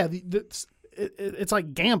 But, yeah, it's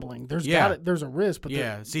like gambling. There's a risk. But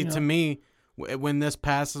to me, when this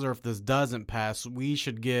passes or if this doesn't pass, we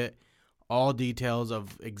should get all details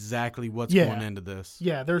of exactly what's Yeah. going into this.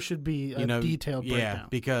 Yeah, there should be a detailed breakdown. Yeah,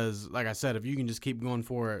 because like I said, if you can just keep going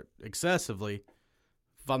for it excessively,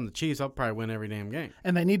 if I'm the Chiefs, I'll probably win every damn game.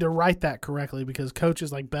 And they need to write that correctly because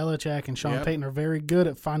coaches like Belichick and Sean Payton are very good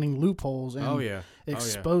at finding loopholes and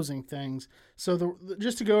exposing things. So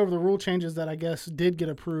just to go over the rule changes that I guess did get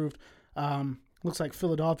approved, looks like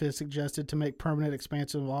Philadelphia suggested to make permanent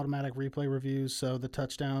expansion of automatic replay reviews, so the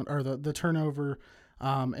touchdown or the turnover,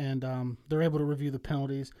 and they're able to review the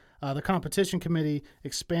penalties. The competition committee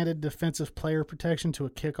expanded defensive player protection to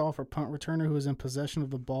a kickoff or punt returner who is in possession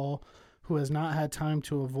of the ball who has not had time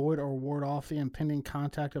to avoid or ward off the impending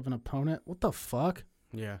contact of an opponent. What the fuck?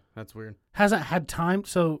 Yeah, that's weird. Hasn't had time.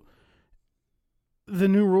 So the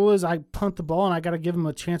new rule is I punt the ball and I got to give him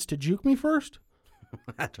a chance to juke me first?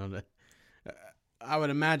 I don't know. I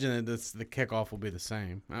would imagine that the kickoff will be the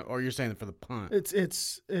same. Or you're saying for the punt. It's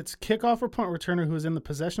kickoff or punt returner who is in the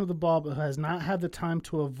possession of the ball but who has not had the time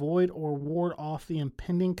to avoid or ward off the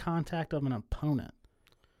impending contact of an opponent.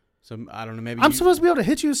 So I don't know. Maybe I'm supposed to be able to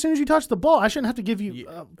hit you as soon as you touch the ball. I shouldn't have to give you.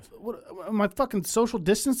 What am I fucking social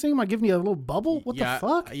distancing? Am I giving you a little bubble? What the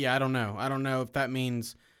fuck? Yeah, I don't know. I don't know if that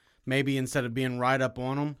means maybe instead of being right up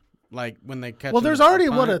on them, like when they catch. Well, there's already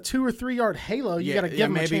a 2 or 3 yard halo. You got to give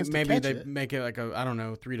them a chance to catch it. Maybe they make it like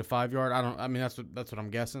a 3 to 5 yard. I mean that's what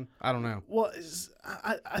I'm guessing. I don't know. Well,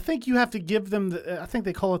 I think you have to give them I think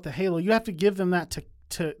they call it the halo. You have to give them that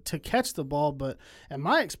to catch the ball. But in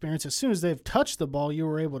my experience, as soon as they've touched the ball, you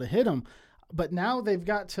were able to hit them. But now they've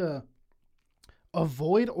got to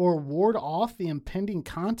avoid or ward off the impending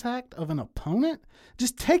contact of an opponent.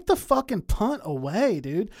 Just take the fucking punt away,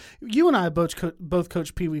 dude. You and I both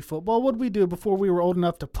coached Pee Wee football. What did we do before we were old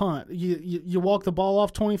enough to punt? You walk the ball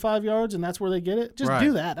off 25 yards and that's where they get it? Just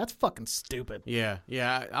do that. That's fucking stupid. Yeah.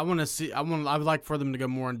 I want to see. I would like for them to go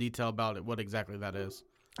more in detail about it, what exactly that is.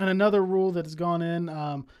 And another rule that has gone in,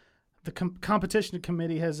 the competition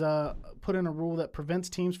committee has put in a rule that prevents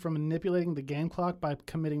teams from manipulating the game clock by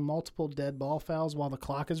committing multiple dead ball fouls while the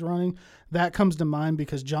clock is running. That comes to mind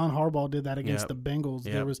because John Harbaugh did that against the Bengals.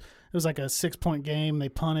 It was like a 6-point game. They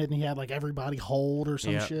punted and he had like everybody hold or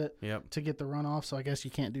some shit to get the run off. So I guess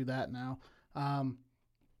you can't do that now.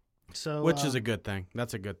 Which is a good thing.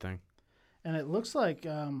 That's a good thing. And it looks like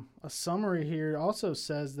a summary here also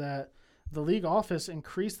says that the league office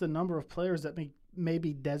increased the number of players that may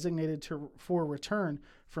be designated for return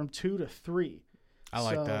from 2 to 3. I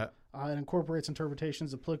like that. It incorporates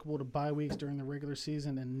interpretations applicable to bye weeks during the regular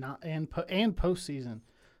season and postseason.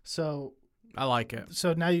 So I like it.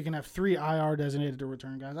 So now you can have 3 IR designated to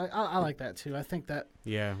return guys. I like that too. I think that.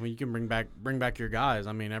 Yeah, well, you can bring back your guys.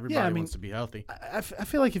 I mean, everybody wants to be healthy. I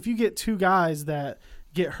feel like if you get 2 guys that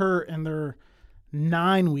get hurt and they're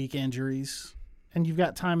 9-week injuries, and you've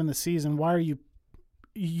got time in the season, why are you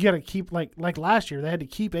got to keep like last year they had to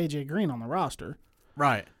keep AJ Green on the roster,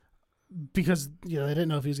 right? Because they didn't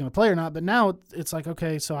know if he was going to play or not. But now it's like,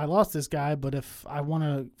 okay, so I lost this guy, but if I want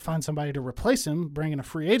to find somebody to replace him, bring in a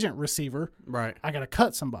free agent receiver, right? I got to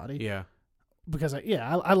cut somebody, because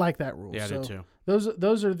I like that rule. Yeah, I do too.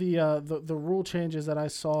 Those are the rule changes that I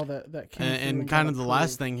saw that came and kind of the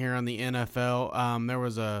last thing here on the NFL. There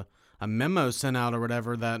was a memo sent out or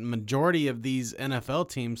whatever that majority of these NFL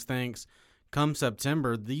teams thinks come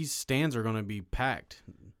September these stands are going to be packed,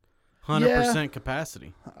 100%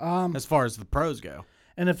 capacity as far as the pros go.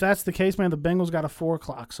 And if that's the case, man, the Bengals got a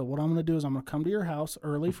 4:00. So what I'm going to do is I'm going to come to your house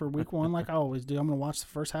early for week 1 like I always do. I'm going to watch the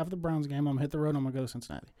first half of the Browns game. I'm going to hit the road. I'm going to go to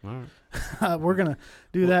Cincinnati. All right. We're going to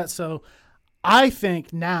do that. So I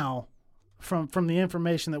think now from the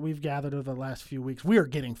information that we've gathered over the last few weeks, we are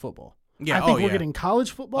getting football. Yeah, I think we're getting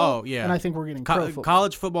college football. Oh, yeah. And I think we're getting pro football.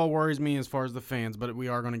 College football worries me as far as the fans, but we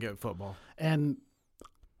are going to get football. And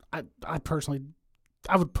I personally,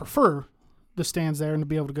 I would prefer the stands there and to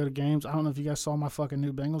be able to go to games. I don't know if you guys saw my fucking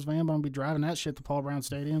new Bengals van, but I'm going to be driving that shit to Paul Brown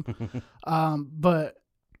Stadium. But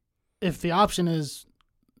if the option is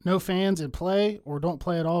no fans and play or don't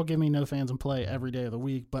play at all, give me no fans and play every day of the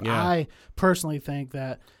week. But I personally think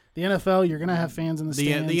that the NFL, you're going to have fans in the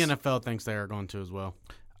stands. The NFL thinks they are going to as well.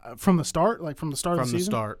 From the start, like from the start of the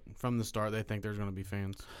season? From the start, they think there's going to be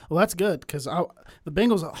fans. Well, that's good because the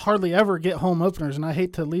Bengals hardly ever get home openers, and I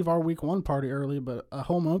hate to leave our week 1 party early, but a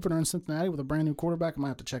home opener in Cincinnati with a brand new quarterback, I might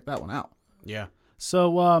have to check that one out. Yeah.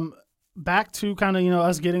 So back to kind of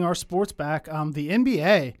us getting our sports back. The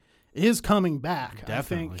NBA is coming back.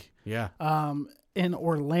 Definitely. I think. Yeah. In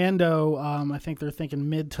Orlando, I think they're thinking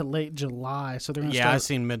mid to late July. So they're going to start. I've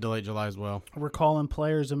seen mid to late July as well. Recalling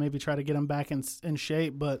players and maybe try to get them back in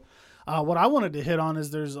shape. But What I wanted to hit on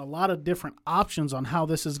is there's a lot of different options on how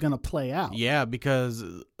this is going to play out. Yeah, because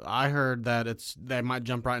I heard that they might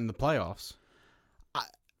jump right into the playoffs.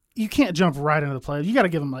 You can't jump right into the playoffs. You got to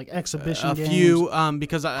give them like exhibition games. A few,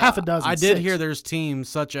 because half a dozen. I did 6. hear there's teams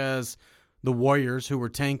such as the Warriors who were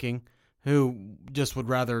tanking, who just would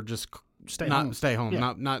rather just stay home,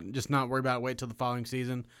 Yeah. not worry about it, wait till the following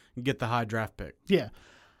season and get the high draft pick. Yeah.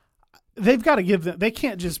 They've got to give them. They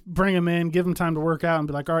can't just bring them in, give them time to work out, and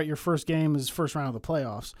be like, "All right, your first game is first round of the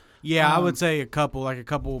playoffs." Yeah, I would say a couple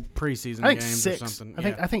preseason I think games 6. or something.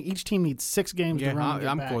 I think each team needs 6 games to run.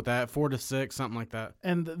 I'm cool with that. 4 to 6, something like that.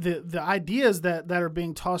 And the ideas that are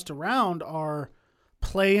being tossed around are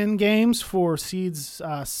play-in games for seeds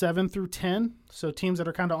 7 through 10. So teams that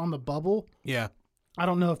are kind of on the bubble. Yeah. I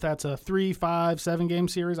don't know if that's a 3, 5, 7 game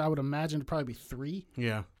series. I would imagine it'd probably be 3.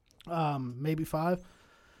 Yeah. Maybe 5.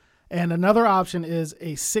 And another option is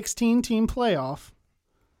a 16-team playoff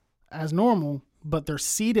as normal, but they're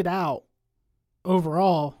seeded out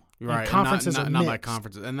overall. Right. And conferences not are by mixed.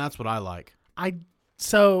 conferences. And that's what I like.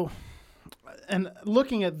 And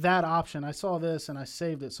looking at that option, I saw this and I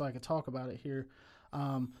saved it so I could talk about it here.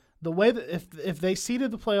 The way that if they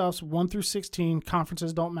seeded the playoffs 1 through 16,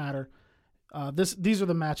 conferences don't matter. These are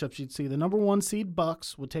the matchups you'd see. The number 1 seed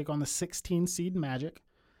Bucks would take on the 16 seed Magic.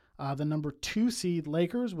 The number 2 seed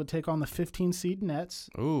Lakers would take on the 15 seed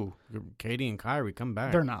Nets. Ooh, Katie and Kyrie come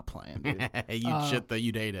back. They're not playing, dude.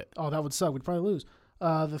 You'd hate it. Oh, that would suck. We'd probably lose.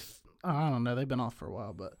 I don't know. They've been off for a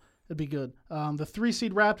while, but it'd be good. The 3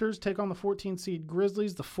 seed Raptors take on the 14 seed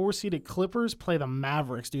Grizzlies. The 4 seeded Clippers play the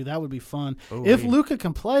Mavericks, dude. That would be fun. Ooh, if Luka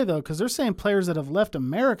can play, though, because they're saying players that have left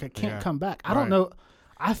America can't come back. I don't Right. know.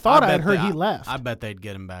 I thought I had heard he left. I bet they'd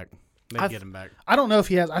get him back. They'd get him back. I don't know if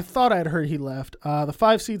he has. I thought I had heard he left. The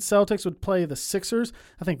 5 seed Celtics would play the Sixers.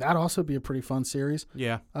 I think that'd also be a pretty fun series.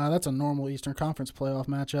 Yeah. That's a normal Eastern Conference playoff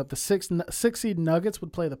matchup. The 6 seed Nuggets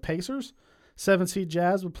would play the Pacers. 7 seed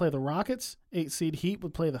Jazz would play the Rockets. 8 seed Heat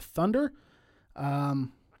would play the Thunder.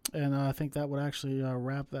 And I think that would actually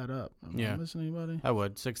wrap that up. Am I missing anybody? I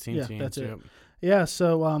would. 16 teams. That's it. Yep. Yeah,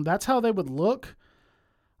 so that's how they would look.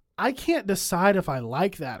 I can't decide if I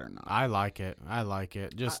like that or not. I like it.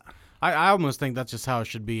 Just I almost think that's just how it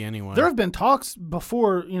should be anyway. There have been talks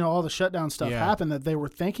before, all the shutdown stuff Yeah. happened that they were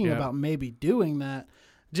thinking Yeah. about maybe doing that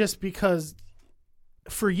just because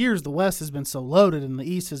for years the West has been so loaded and the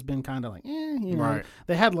East has been kind of like, Right.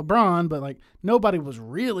 They had LeBron, but like nobody was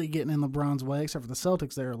really getting in LeBron's way except for the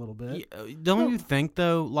Celtics there a little bit. Don't you think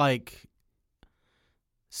though, like,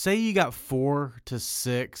 say you got 4 to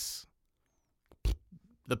 6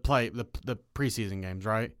 the preseason games,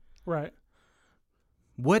 right? Right.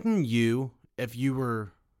 Wouldn't you, if you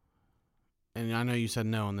were, and I know you said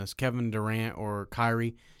no on this, Kevin Durant or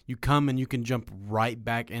Kyrie, you come and you can jump right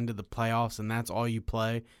back into the playoffs and that's all you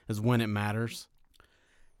play is when it matters?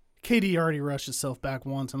 KD already rushed himself back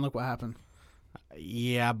once and look what happened.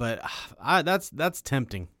 Yeah, but that's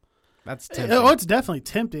tempting. That's tempting. Oh, it's definitely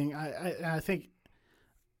tempting. I think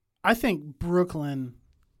Brooklyn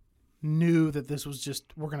knew that this was just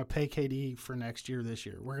we're going to pay KD for next year this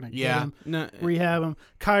year. We're going to get him, rehab him.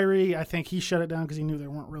 Kyrie, I think he shut it down because he knew they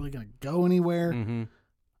weren't really going to go anywhere. Mm-hmm.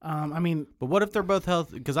 I mean, but what if they're both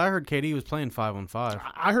healthy? Because I heard KD was playing 5-on-5.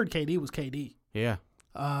 I heard KD was KD. Yeah.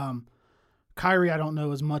 Kyrie, I don't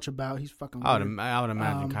know as much about. He's fucking I weird. would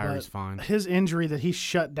imagine Kyrie's but fine. His injury that he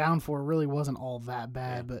shut down for really wasn't all that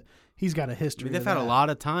bad, but he's got a history. They've had a lot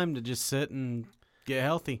of time to just sit and get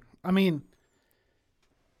healthy. I mean,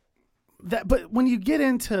 but when you get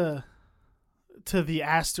into the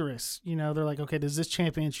asterisk, they're like, okay, does this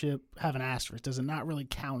championship have an asterisk? Does it not really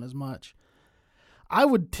count as much? I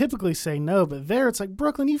would typically say no, but there it's like,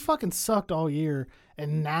 Brooklyn, you fucking sucked all year,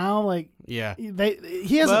 and now he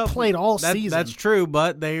hasn't played all season. That's true,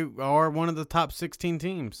 but they are one of the top 16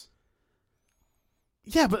 teams.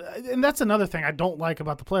 Yeah, and that's another thing I don't like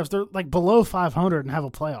about the playoffs. They're like below 500 and have a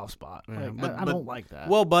playoff spot. Yeah, I don't like that.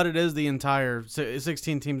 Well, but it is the entire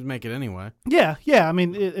 16 teams make it anyway. Yeah. I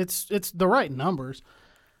mean, it's the right numbers.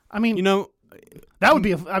 I mean, that would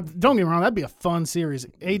be don't get me wrong. That'd be a fun series.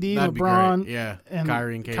 AD, LeBron, and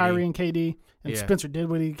Kyrie and KD, and Spencer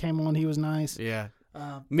Dinwiddie came on. He was nice. Yeah.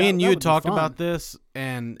 Me and you had talked about this,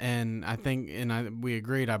 and I think we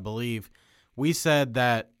agreed. I believe we said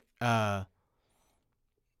that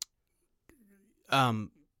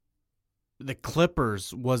the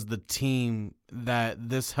Clippers was the team that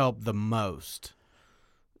this helped the most.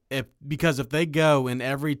 Because if they go and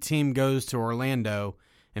every team goes to Orlando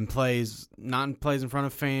and plays in front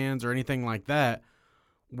of fans or anything like that,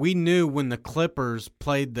 we knew when the Clippers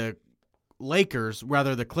played the Lakers,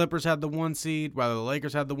 whether the Clippers had the 1 seed, whether the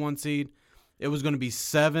Lakers had the 1 seed, it was going to be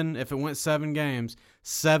 7. If it went 7 games,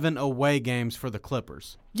 7 away games for the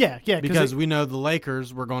Clippers. Yeah, because we know the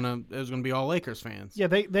Lakers it was going to be all Lakers fans. Yeah,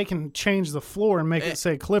 they can change the floor and make it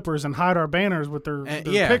say Clippers and hide our banners with their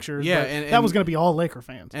pictures. Yeah, and that was going to be all Laker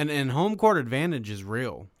fans. And home court advantage is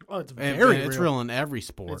real. Oh, it's very real. It's real in every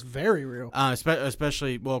sport. It's very real.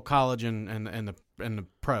 Especially college and the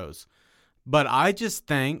pros. But I just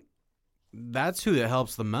think that's who that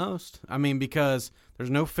helps the most. I mean, because there's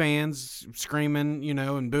no fans screaming,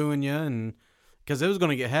 and booing you, and because it was going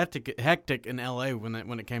to get hectic in LA when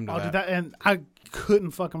it came to that. And I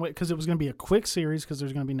couldn't fucking wait because it was going to be a quick series because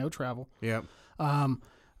there's going to be no travel. Yep.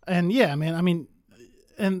 And yeah, man, I mean,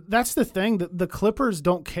 and that's the thing that the Clippers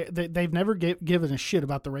don't care. They've never given a shit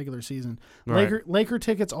about the regular season. Right. Laker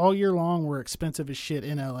tickets all year long were expensive as shit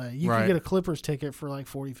in LA. You can get a Clippers ticket for like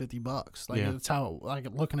 $40-$50. Like that's how, like,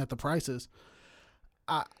 looking at the prices.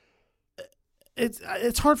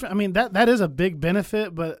 It's hard for. I mean, that is a big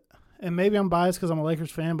benefit, but. And maybe I'm biased because I'm a Lakers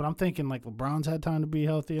fan, but I'm thinking like LeBron's had time to be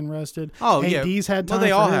healthy and rested. Oh, AD's had time. Well, they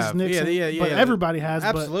all for his have. Knicks Yeah. But everybody has.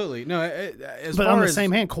 Absolutely. But on the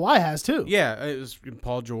same hand, Kawhi has too. Yeah, it was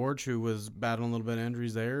Paul George who was battling a little bit of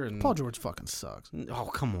injuries there, and Paul George fucking sucks. Oh,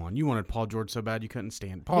 come on! You wanted Paul George so bad you couldn't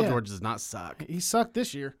stand it. Paul George does not suck. He sucked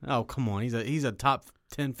this year. Oh, come on! He's a top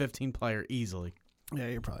 10, 15 player easily. Yeah,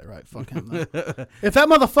 you're probably right. Fuck him. If that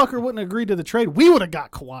motherfucker wouldn't agree to the trade, we would have got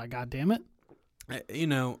Kawhi. God damn it.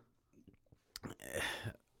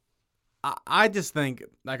 I just think,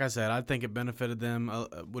 like I said, I think it benefited them.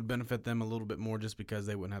 Would benefit them a little bit more just because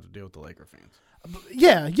they wouldn't have to deal with the Laker fans.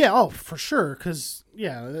 Yeah, oh, for sure. Because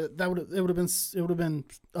it would have been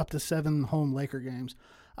up to 7 home Laker games.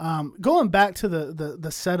 Going back to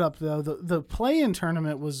the setup though, the play-in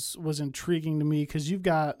tournament was intriguing to me because you've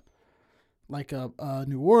got like a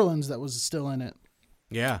New Orleans that was still in it.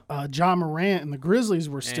 Yeah, Ja Morant and the Grizzlies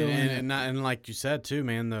were still in it, and like you said too,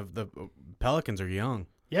 man, the Pelicans are young.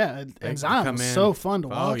 Yeah, and Zion was so fun to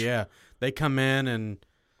watch. Oh yeah, they come in and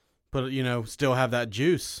put still have that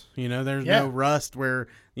juice. There's no rust where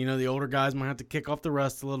the older guys might have to kick off the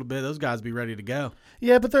rust a little bit. Those guys be ready to go.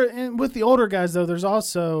 Yeah, but with the older guys though, there's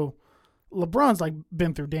also LeBron's like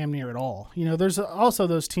been through damn near it all. There's also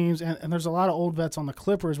those teams, and there's a lot of old vets on the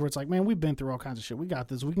Clippers where it's like, man, we've been through all kinds of shit. We got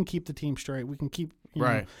this. We can keep the team straight. We can keep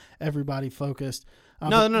everybody focused.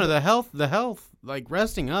 No. The health, like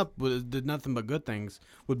resting up did nothing but good things.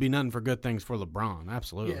 Would be nothing for good things for LeBron.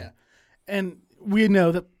 Absolutely. Yeah, and we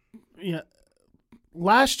know that.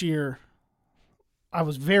 Last year, I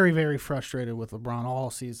was very, very frustrated with LeBron all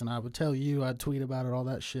season. I would tell you, I'd tweet about it, all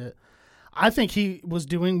that shit. I think he was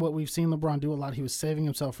doing what we've seen LeBron do a lot. He was saving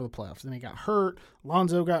himself for the playoffs. Then he got hurt.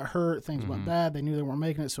 Lonzo got hurt. Things went bad. They knew they weren't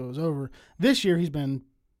making it, so it was over. This year, he's been,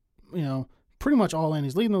 pretty much all in.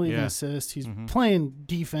 He's leading the league in assists. He's playing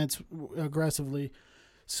defense aggressively.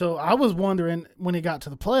 So I was wondering when he got to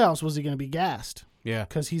the playoffs, was he going to be gassed? Yeah.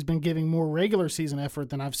 Because he's been giving more regular season effort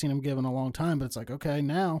than I've seen him give in a long time. But it's like, okay,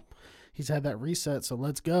 now he's had that reset, so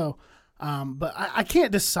let's go. But I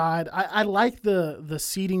can't decide. I like the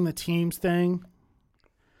seeding the teams thing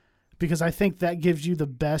because I think that gives you the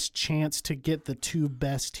best chance to get the 2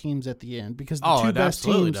 best teams at the end. Because the 2 best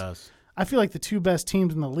teams, does. I feel like the 2 best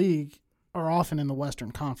teams in the league are often in the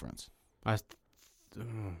Western Conference. I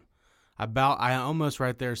almost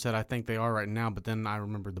right there said I think they are right now, but then I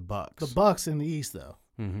remembered the Bucks. The Bucks in the East, though.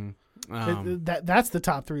 Mm-hmm. That's the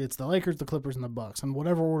top 3. It's the Lakers, the Clippers, and the Bucks, in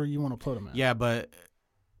whatever order you want to put them in. Yeah, but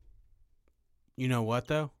you know what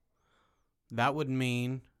though? That would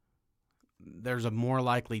mean there's a more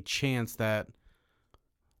likely chance that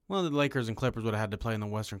the Lakers and Clippers would have had to play in the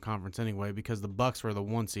Western Conference anyway because the Bucks were the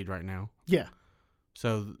 1 seed right now. Yeah.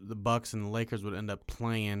 So the Bucks and the Lakers would end up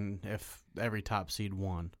playing if every top seed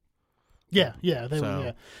won. Yeah, they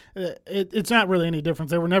would. Yeah, it's not really any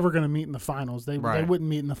difference. They were never going to meet in the finals. They wouldn't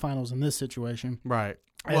meet in the finals in this situation. Right.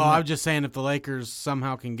 Well, I'm just saying if the Lakers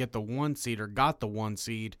somehow can get the 1 seed or got the 1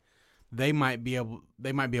 seed, they might be able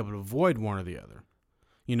to avoid one or the other.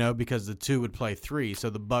 Because the 2 would play 3. So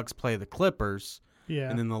the Bucks play the Clippers. Yeah.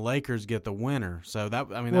 And then the Lakers get the winner. So that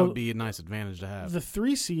would be a nice advantage to have. The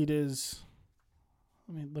 3 seed is.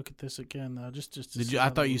 Let me look at this again though. I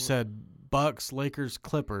thought you said Bucks, Lakers,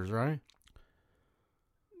 Clippers, right?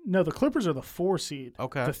 No, the Clippers are the 4 seed.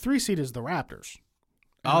 Okay. The 3 seed is the Raptors.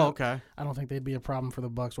 Oh, okay. I don't think they'd be a problem for the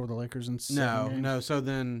Bucks or the Lakers in 7 games. No. So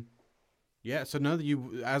then,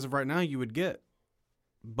 you as of right now you would get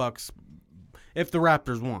Bucks if the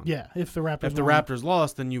Raptors won. Yeah, if the Raptors. If the Raptors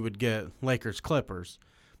lost, then you would get Lakers, Clippers.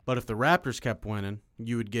 But if the Raptors kept winning,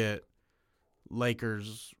 you would get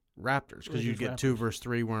Lakers, Raptors because you'd get Raptors. 2 versus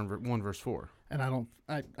 3, 1 versus 4. And I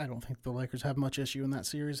don't think the Lakers have much issue in that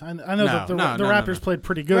series. I know that the No. Raptors played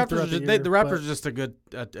pretty good throughout the year. The Raptors are just a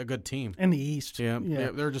good team. In the East. Yeah,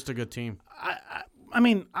 they're just a good team. I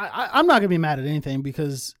mean, I'm not going to be mad at anything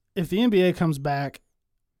because if the NBA comes back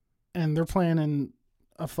and they're playing in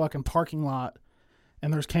a fucking parking lot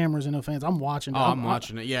and there's cameras and no fans, I'm watching. I'm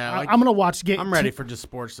watching it. Yeah, I'm going to watch. I'm ready for just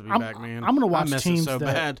sports to be back, man. I'm going to watch I miss teams it so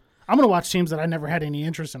bad. I'm going to watch teams that I never had any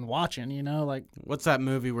interest in watching, like. What's that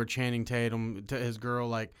movie where Channing Tatum, his girl,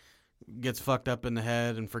 like, gets fucked up in the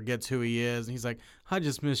head and forgets who he is, and he's like, I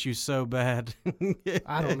just miss you so bad.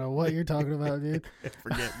 I don't know what you're talking about, dude.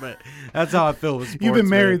 Forget, but that's how I feel with sports. You've been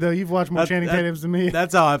married, man. though. You've watched more Channing Tatums than me.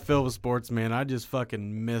 That's how I feel with sports, man. I just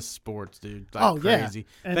fucking miss sports, dude. Like crazy.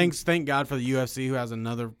 Yeah. Thank God for the UFC, who has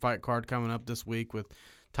another fight card coming up this week with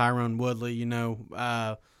Tyron Woodley.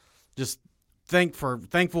 Just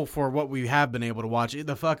thankful for what we have been able to watch. I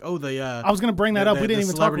was gonna bring that up. We didn't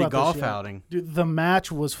even talk about golf this yet. outing. Dude, the match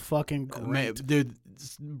was fucking great. Dude,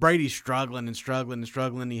 Brady's struggling.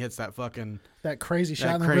 He hits that crazy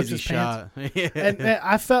shot and then rips his shot. Pants. and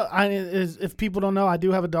I felt, if people don't know, I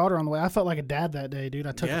do have a daughter on the way. I felt like a dad that day, dude.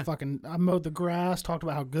 I mowed the grass, talked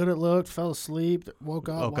about how good it looked, fell asleep, woke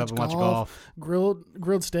up and watched golf.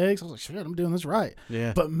 Grilled steaks. I was like, shit, I'm doing this right.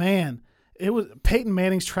 Yeah. But man, Peyton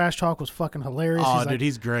Manning's trash talk was fucking hilarious. Oh, dude,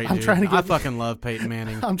 he's great. I fucking love Peyton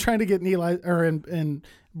Manning. I'm trying to get in Eli or in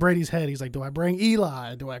Brady's head. He's like, do I bring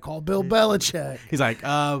Eli? Do I call Bill Belichick? He's like,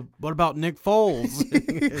 what about Nick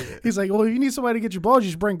Foles? He's like, well, if you need somebody to get your balls, you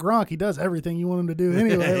just bring Gronk. He does everything you want him to do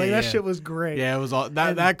anyway. Like that shit was great. Yeah, it was all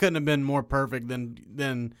that couldn't have been more perfect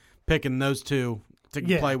than picking those two to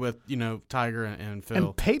play with, Tiger and Phil.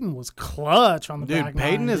 And Peyton was clutch on the back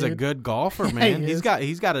nine. Peyton is a good golfer, man. He's got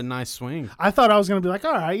a nice swing. I thought I was gonna be like,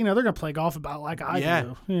 all right, they're gonna play golf about like I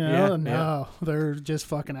do. No, they're just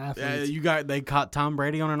fucking athletes. They caught Tom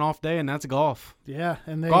Brady on an off day, and that's golf. Yeah,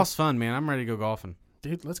 and golf's fun, man. I'm ready to go golfing.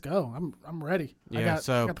 Dude, let's go. I'm ready. Yeah, I got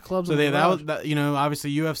the clubs. So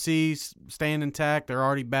obviously UFC staying intact. They're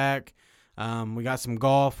already back. We got some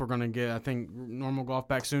golf. We're going to get, I think, normal golf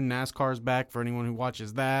back soon. NASCAR's back for anyone who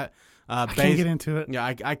watches that. I can't get into it. Yeah,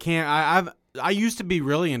 I can't. I used to be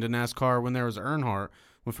really into NASCAR when there was Earnhardt.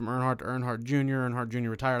 Went from Earnhardt to Earnhardt Jr. Earnhardt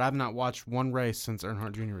Jr. retired. I've not watched one race since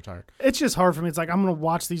Earnhardt Jr. retired. It's just hard for me. It's like, I'm going to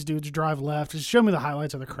watch these dudes drive left. Just show me the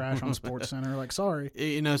highlights of the crash on SportsCenter. Like, sorry.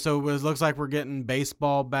 So it looks like we're getting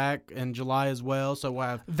baseball back in July as well. So we'll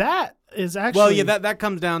have... That is actually... Well, yeah, that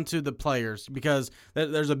comes down to the players because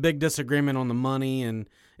there's a big disagreement on the money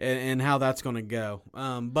and how that's going to go.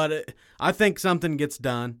 But I think something gets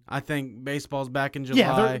done. I think baseball's back in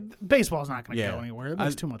July. Yeah, baseball's not going to go anywhere.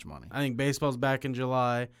 That's too much money. I think baseball's back in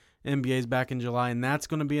July. NBA's back in July, and that's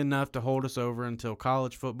going to be enough to hold us over until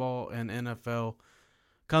college football and NFL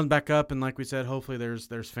comes back up. And like we said, hopefully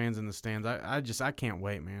there's fans in the stands. I can't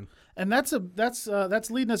wait, man. And that's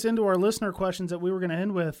leading us into our listener questions that we were going to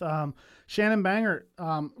end with. Shannon Banger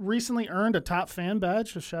recently earned a top fan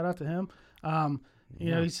badge, so shout out to him.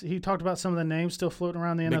 He talked about some of the names still floating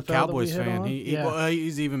around the NFL. Big Cowboys that we fan. hit on.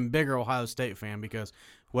 He's even bigger Ohio State fan because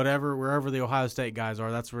wherever the Ohio State guys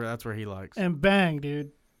are, that's where he likes. And bang,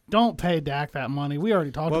 dude, don't pay Dak that money. We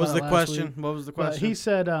already talked about it last week. What was the question? He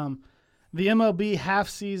said the MLB half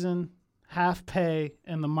season, half pay,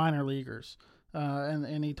 and the minor leaguers.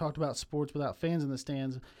 And he talked about sports without fans in the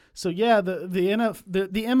stands. So yeah, the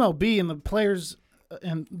MLB and the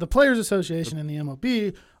Players Association and the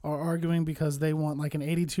MLB are arguing because they want like an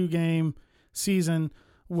 82 game season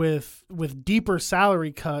with deeper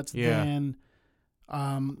salary cuts than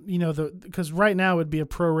because right now it would be a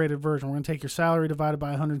prorated version. We're going to take your salary divided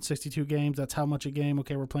by 162 games. That's how much a game.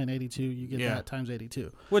 Okay, we're playing 82. You get that times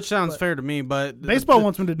 82. Which sounds fair to me, but baseball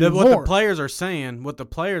wants them to do more. What the players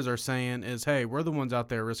are saying is, hey, we're the ones out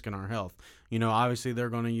there risking our health. Obviously they're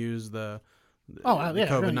going to use the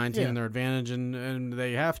COVID-19 in their advantage, and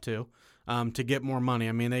they have to get more money.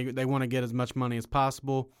 I mean, they want to get as much money as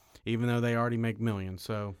possible, even though they already make millions.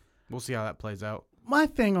 So we'll see how that plays out. My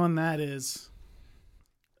thing on that is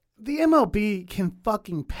the MLB can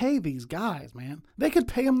fucking pay these guys, man. They could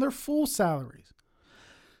pay them their full salaries.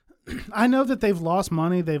 I know that they've lost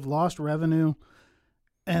money, they've lost revenue,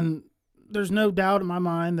 and there's no doubt in my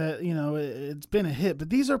mind that, it's been a hit. But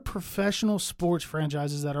these are professional sports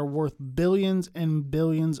franchises that are worth billions and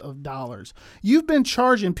billions of dollars. You've been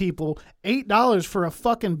charging people $8 for a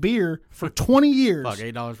fucking beer for 20 years. Fuck,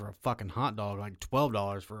 $8 for a fucking hot dog, like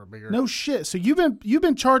 $12 for a beer. No shit. So you've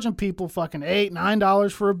been charging people fucking $8,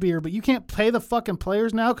 $9 for a beer, but you can't pay the fucking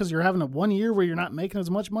players now because you're having a 1 year where you're not making as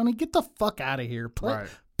much money. Get the fuck out of here.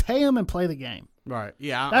 Pay them and play the game. Right.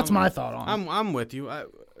 Yeah. That's my thought on it. I'm with you.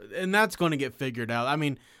 and that's going to get figured out. I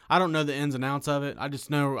mean, I don't know the ins and outs of it. I just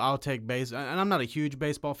know I'll take base, and I'm not a huge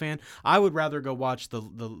baseball fan. I would rather go watch the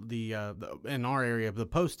in our area the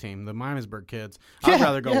post team, the Miamisburg kids. I'd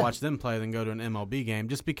rather go watch them play than go to an MLB game,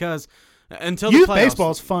 just because until youth the playoffs,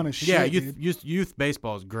 baseball is fun as shit. yeah, dude. youth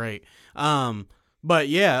baseball is great. But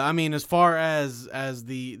yeah, I mean, as far as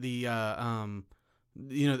the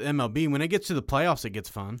MLB, when it gets to the playoffs, it gets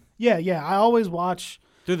fun. Yeah. I always watch.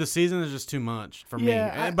 Through the season, it's just too much for me.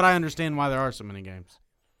 But I understand why there are so many games.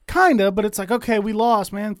 Kinda, but it's like, okay, we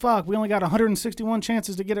lost, man. Fuck, we only got 161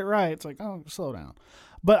 chances to get it right. It's like, oh, slow down.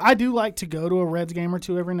 But I do like to go to a Reds game or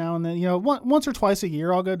two every now and then. Once or twice a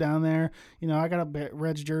year, I'll go down there. I got a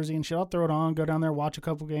Reds jersey and shit. I'll throw it on, go down there, watch a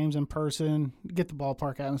couple games in person, get the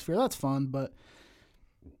ballpark atmosphere. That's fun, but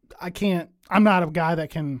I'm not a guy that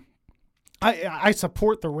can. I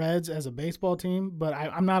support the Reds as a baseball team, but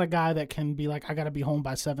I'm not a guy that can be like, I got to be home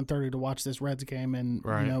by 7:30 to watch this Reds game in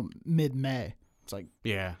mid-May. It's like,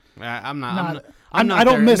 yeah, I'm not. I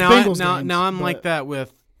don't miss Bengals games. Now I'm like that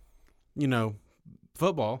with,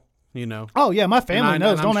 football. Oh yeah, my family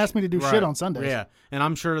knows. Don't ask me to do shit on Sundays. Yeah, and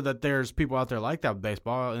I'm sure that there's people out there like that with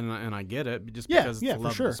baseball, and I get it just because it's the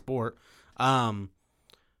love of the sport.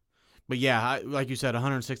 But yeah, like you said,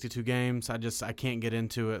 162 games. I can't get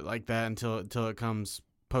into it like that until it comes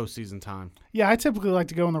postseason time. Yeah, I typically like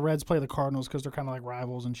to go when the Reds play the Cardinals because they're kind of like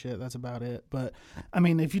rivals and shit. That's about it. But I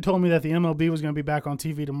mean, if you told me that the MLB was going to be back on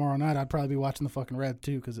TV tomorrow night, I'd probably be watching the fucking Reds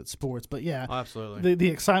too because it's sports. But yeah, absolutely. The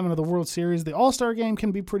excitement of the World Series, the All-Star game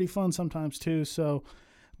can be pretty fun sometimes too. So,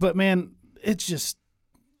 but man, it's just.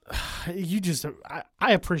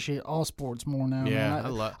 I appreciate all sports more now. Yeah,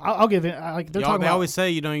 man. I'll give it. They always say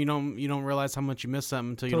you don't realize how much you miss something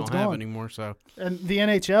until you don't have it anymore. So, and the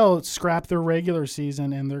NHL scrapped their regular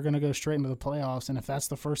season and they're going to go straight into the playoffs. And if that's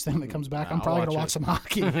the first thing that comes back, I'm probably going to watch some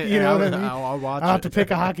hockey. You know what I mean? I'll watch. I'll have to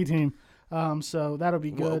pick a hockey team. So that'll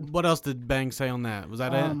be good. What else did Bang say on that? Was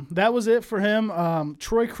that it? That was it for him.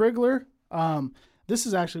 Troy Krigler. This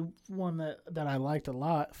is actually one that I liked a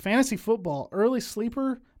lot. Fantasy football, early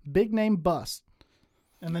sleeper. Big name bust.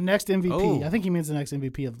 And the next MVP. I think he means the next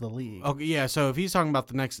MVP of the league. Okay, yeah. So if he's talking about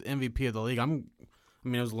the next MVP of the league,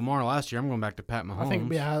 it was Lamar last year. I'm going back to Pat Mahomes. I think,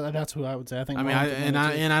 that's who I would say.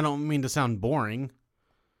 I don't mean to sound boring.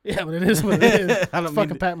 Yeah, but it is what it is. Pat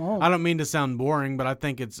Mahomes. I don't mean to sound boring, but I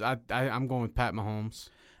think I'm going with Pat Mahomes.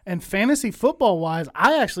 And fantasy football wise,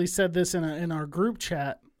 I actually said this in our group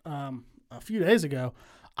chat a few days ago.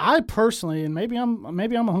 I personally, and maybe I'm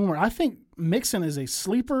a homer, I think Mixon is a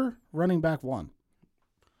sleeper running back one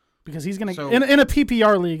because he's going to in a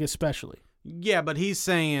PPR league especially. Yeah, but he's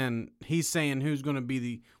saying who's going to be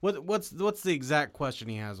the what's the exact question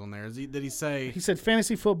he has on there? Did he say? He said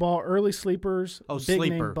fantasy football, early sleepers, big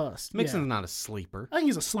sleeper name bust. Mixon's not a sleeper. I think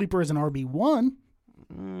he's a sleeper as an RB1.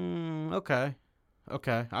 Okay,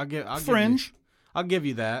 I'll give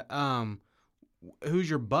you that. Who's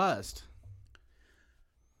your bust?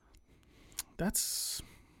 It's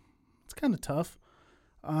kind of tough.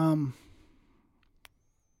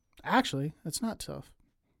 Actually, it's not tough.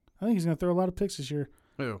 I think he's going to throw a lot of picks this year.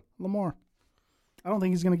 Who? Lamar. I don't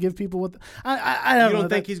think he's going to give people what I don't know. You don't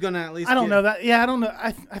think he's going to at least? I don't know that. Yeah, I don't know.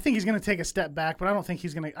 I think he's going to take a step back, but I don't think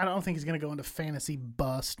he's going to go into fantasy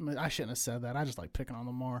bust. I shouldn't have said that. I just like picking on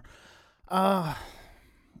Lamar. I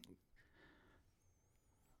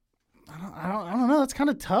don't know. It's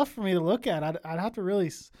kind of tough for me to look at. I'd have to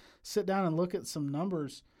really sit down and look at some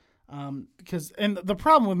numbers, because the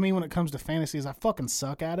problem with me when it comes to fantasy is I fucking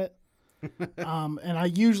suck at it, and I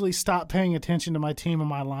usually stop paying attention to my team and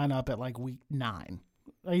my lineup at like week 9.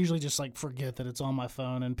 I usually just like forget that it's on my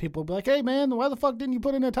phone, and people will be like, "Hey man, why the fuck didn't you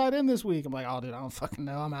put in a tight end this week?" I'm like, "Oh dude, I don't fucking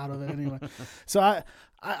know. I'm out of it anyway." So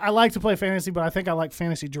I like to play fantasy, but I think I like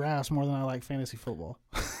fantasy drafts more than I like fantasy football.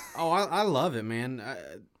 Oh, I love it, man.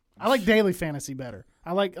 I like daily fantasy better.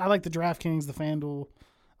 I like the DraftKings, the FanDuel.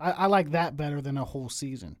 I like that better than a whole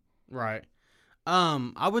season. Right.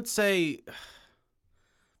 I would say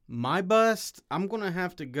my bust, I'm going to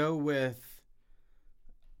have to go with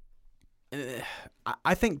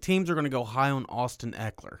I think teams are going to go high on Austin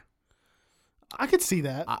Eckler. I could see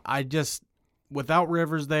that. I just, without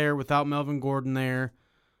Rivers there, without Melvin Gordon there,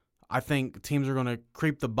 I think teams are going to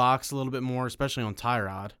creep the box a little bit more, especially on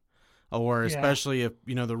Tyrod. Or especially if,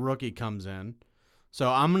 the rookie comes in. So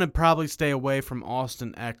I'm going to probably stay away from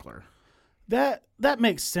Austin Eckler. That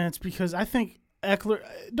makes sense because I think Eckler,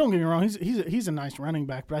 don't get me wrong, he's a nice running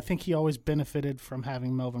back, but I think he always benefited from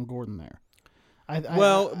having Melvin Gordon there. But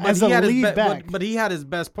he had his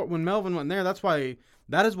best part when Melvin went there.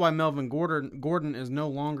 That is why Melvin Gordon is no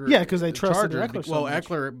longer because they trusted Eckler so much.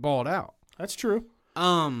 Eckler balled out. That's true.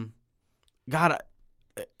 God,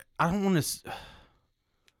 I don't want to.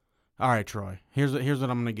 All right, Troy. Here's what I'm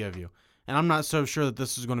going to give you, and I'm not so sure that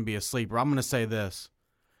this is going to be a sleeper. I'm going to say this: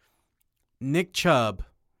 Nick Chubb,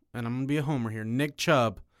 and I'm going to be a homer here. Nick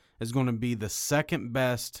Chubb is going to be the second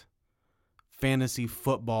best fantasy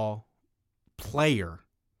football player.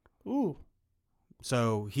 Ooh.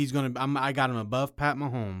 So he's going to. I got him above Pat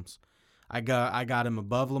Mahomes. I got him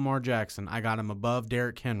above Lamar Jackson. I got him above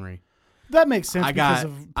Derrick Henry. That makes sense I because got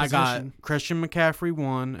of position. I got Christian McCaffrey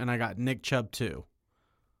 1, and I got Nick Chubb 2.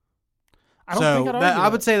 I don't think I'd argue I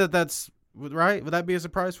would say that's right. Would that be a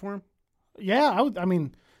surprise for him? Yeah, I would. I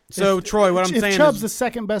mean, so Troy, what I'm saying Chubb's is the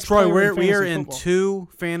second best. Troy, player we are in in football. 2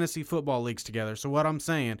 fantasy football leagues together. So what I'm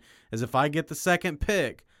saying is, if I get the second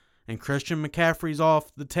pick and Christian McCaffrey's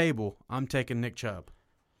off the table, I'm taking Nick Chubb.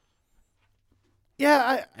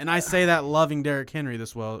 Yeah, I say that loving Derrick Henry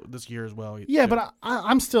this year as well. Yeah, too. but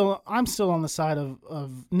I'm still on the side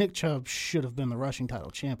of Nick Chubb should have been the rushing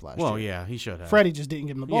title champ last year. Well, yeah, he should have. Freddie just didn't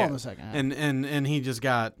give him the ball in the second half. And he just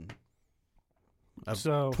got a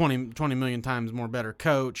 20 million times more better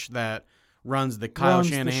coach that runs the Kyle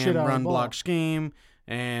Shanahan run block scheme,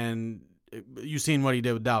 and you've seen what he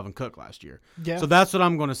did with Dalvin Cook last year. Yeah. So that's what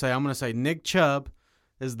I'm going to say. I'm going to say Nick Chubb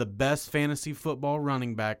is the best fantasy football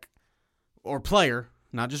running back or player,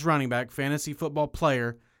 not just running back, fantasy football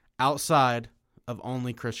player outside of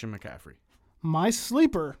only Christian McCaffrey. My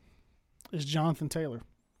sleeper is Jonathan Taylor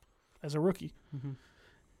as a rookie.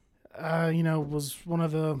 Mm-hmm. Was one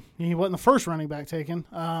of he wasn't the first running back taken.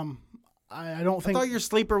 I don't think. I thought your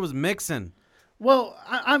sleeper was Mixon. Well,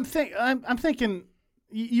 I'm thinking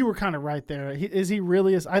you were kind of right there. Is he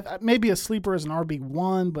really? Maybe a sleeper as an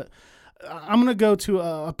RB1, but I'm going to go to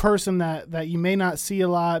a person that you may not see a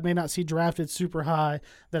lot, may not see drafted super high,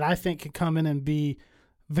 that I think could come in and be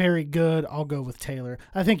very good. I'll go with Taylor.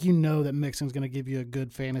 I think that Mixon's going to give you a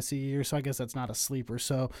good fantasy year, so I guess that's not a sleeper.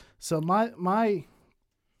 So my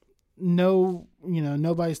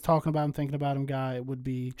nobody's talking about him, thinking about him guy would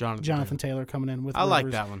be Jonathan Taylor coming in with I like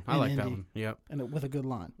Rivers that one. I like that one. Yep. And with a good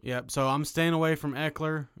line. Yep. So I'm staying away from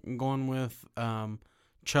Eckler and going with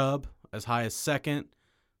Chubb as high as second.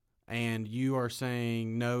 And you are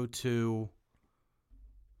saying no to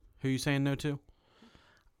who are you saying no to?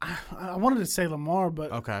 I wanted to say Lamar,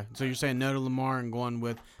 but okay. So you're saying no to Lamar and going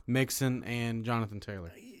with Mixon and Jonathan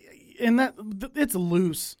Taylor. And that it's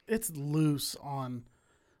loose. It's loose on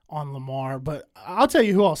Lamar, but I'll tell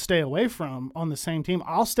you who I'll stay away from on the same team.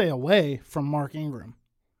 I'll stay away from Mark Ingram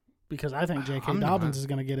because I think J.K. Dobbins is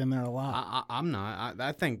going to get in there a lot. I'm not.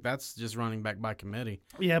 I think that's just running back by committee.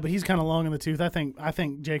 Yeah, but he's kind of long in the tooth. I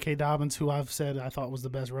think J.K. Dobbins, who I've said I thought was the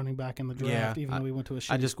best running back in the draft, even though he went to a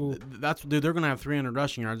shitty school. Dude, they're going to have 300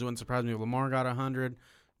 rushing yards. It wouldn't surprise me if Lamar got 100,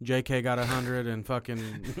 J.K. got 100, and fucking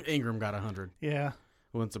Ingram got 100. Yeah. It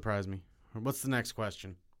wouldn't surprise me. What's the next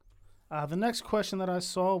question? The next question that I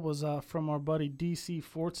saw was from our buddy DC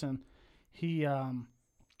Fortson. He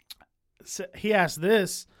asked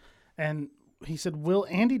this, and he said, "Will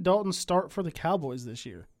Andy Dalton start for the Cowboys this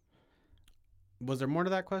year?" Was there more to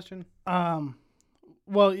that question?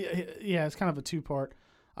 Well, yeah, it's kind of a two-part.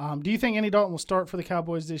 Do you think Andy Dalton will start for the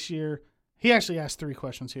Cowboys this year? He actually asked 3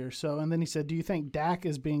 questions here. And then he said, "Do you think Dak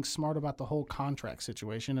is being smart about the whole contract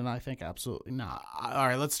situation?" And I think absolutely not. All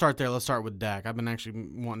right, let's start there. Let's start with Dak. I've been actually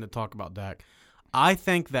wanting to talk about Dak. I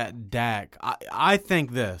think that Dak. I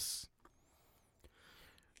think this.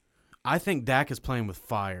 I think Dak is playing with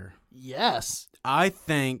fire. Yes. I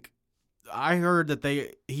heard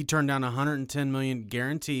that he turned down $110 million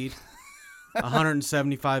guaranteed,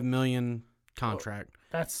 $175 million contract.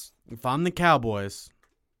 If I'm the Cowboys,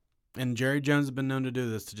 and Jerry Jones has been known to do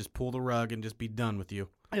this, to just pull the rug and just be done with you.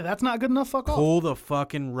 Hey, that's not good enough. Fuck off. Pull the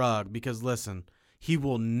fucking rug, because listen, he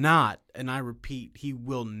will not, and I repeat, he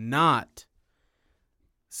will not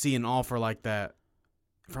see an offer like that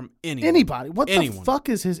from anybody. What the fuck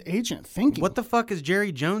is his agent thinking? What the fuck is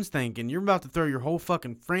Jerry Jones thinking? You're about to throw your whole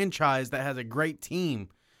fucking franchise that has a great team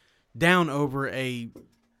down over a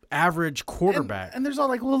average quarterback. And there's all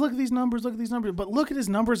like, well, look at these numbers, but look at his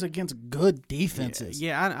numbers against good defenses.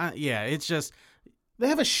 Yeah, it's just they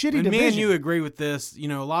have a shitty division. Me and you agree with this. A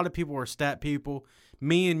lot of people are stat people.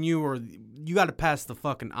 Me and you got to pass the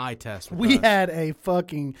fucking eye test. We had a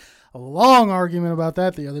fucking long argument about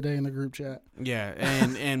that the other day in the group chat. Yeah,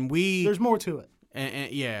 and we there's more to it.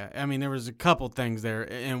 And yeah, I mean, there was a couple things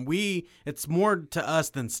there, and it's more to us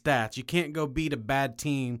than stats. You can't go beat a bad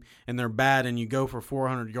team, and they're bad, and you go for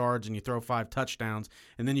 400 yards, and you throw 5 touchdowns,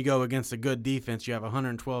 and then you go against a good defense, you have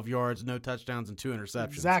 112 yards, no touchdowns, and 2 interceptions.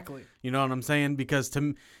 Exactly. You know what I'm saying? Because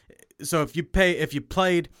if you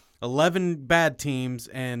played 11 bad teams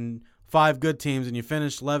and 5 good teams and you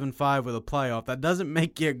finish 11-5 with a playoff, that doesn't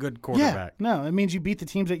make you a good quarterback. Yeah, no, it means you beat the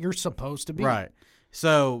teams that you're supposed to beat. Right.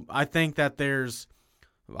 So I think that there's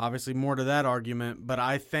obviously more to that argument, but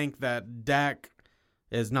I think that Dak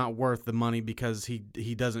is not worth the money because he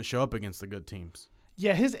doesn't show up against the good teams.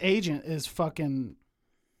 Yeah, his agent is fucking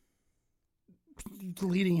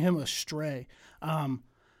leading him astray.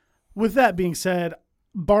 With that being said,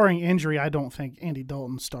 barring injury, I don't think Andy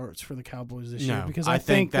Dalton starts for the Cowboys this year because I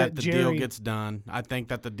think that the deal gets done. I think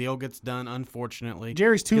that the deal gets done. Unfortunately,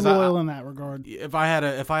 Jerry's too loyal in that regard. If I had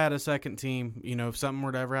a second team, if something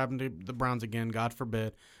were to ever happen to the Browns again, God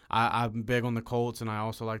forbid, I'm big on the Colts and I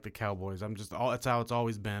also like the Cowboys. That's how it's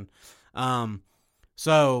always been.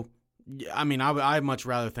 So I mean, I'd much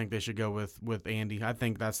rather think they should go with Andy. I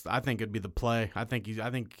think it'd be the play. I think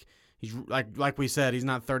he's like we said, he's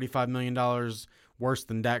not $35 million worse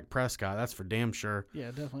than Dak Prescott. That's for damn sure.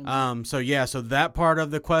 Yeah, definitely. So that part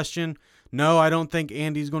of the question, no, I don't think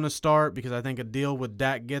Andy's going to start because I think a deal with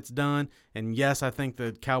Dak gets done. And yes, I think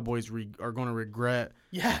the Cowboys are going to regret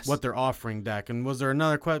what they're offering Dak. And was there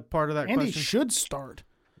another part of that question? Andy should start.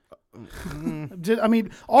 I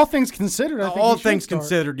mean, all things considered, I think all things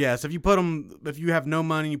considered, yes. If you have no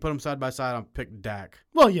money, you put them side by side, I'll pick Dak.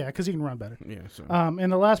 Well, yeah, because he can run better. Yeah. So. And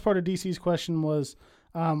the last part of DC's question was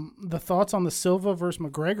the thoughts on the Silva versus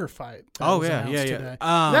McGregor fight. Today.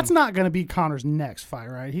 That's not going to be Conor's next fight,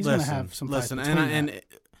 right? He's going to have some fights between and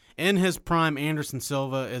in his prime, Anderson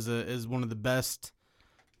Silva is one of the best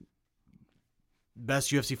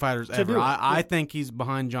UFC fighters ever. I think he's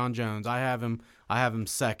behind John Jones. I have him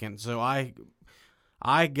second. So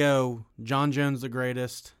I go John Jones the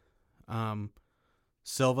greatest,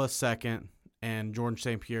 Silva second, and George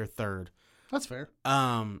St. Pierre third. That's fair.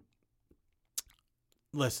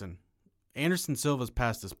 Listen, Anderson Silva's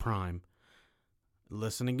past his prime.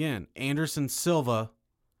 Listen again. Anderson Silva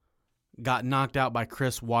got knocked out by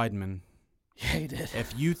Chris Weidman. Yeah, he did.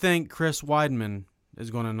 If you think Chris Weidman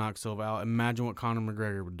is going to knock Silva out, imagine what Conor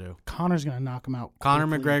McGregor would do. Conor's going to knock him out quickly.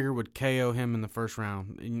 Conor McGregor would KO him in the first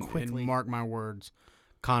round. Quickly. And mark my words,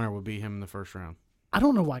 Conor would beat him in the first round. I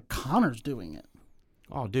don't know why Conor's doing it.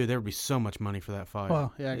 Oh, dude, there would be so much money for that fight.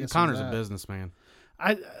 Well, yeah, I guess Conor's a businessman.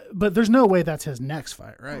 But there's no way that's his next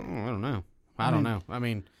fight, right? I don't know. I don't know. I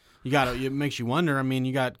mean, it makes you wonder. I mean,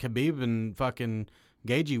 you got Khabib and fucking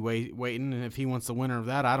Gaethje waiting, and if he wants the winner of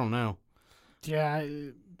that, I don't know. Yeah,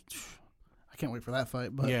 I can't wait for that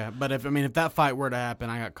fight. But yeah, but if that fight were to happen,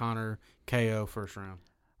 I got Conor KO first round.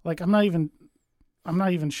 Like I'm not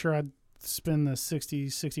even sure I'd spend the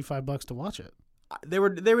 $65 to watch it. They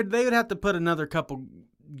would have to put another couple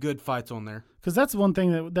good fights on there. Because that's one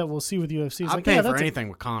thing that we'll see with UFC. I'll pay for anything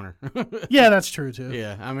with Conor. Yeah, that's true too.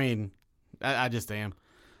 Yeah, I mean, I just am.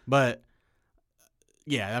 But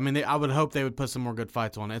yeah, I mean, I would hope they would put some more good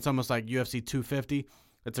fights on it. It's almost like UFC 250.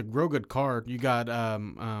 It's a real good card. You got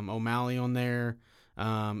O'Malley on there,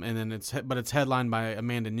 and then it's headlined by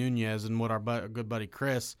Amanda Nunes, and what our good buddy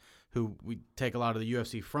Chris, who we take a lot of the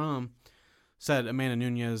UFC from, said Amanda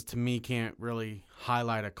Nunes to me can't really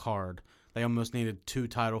highlight a card. They almost needed 2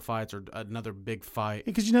 title fights or another big fight.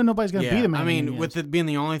 Because nobody's going to beat him. I mean, with it being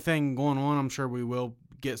the only thing going on, I'm sure we will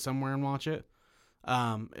get somewhere and watch it.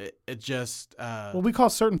 It just well, we call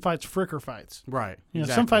certain fights fricker fights. Right.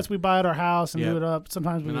 Exactly. Some fights we buy at our house and do it up.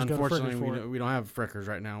 Sometimes we just go to fricker for it. We don't have frickers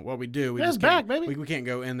right now. What we do, it's back, baby. We can't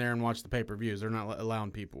go in there and watch the pay-per-views. They're not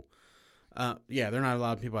allowing people. They're not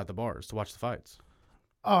allowing people at the bars to watch the fights.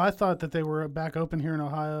 Oh, I thought that they were back open here in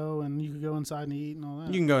Ohio and you could go inside and eat and all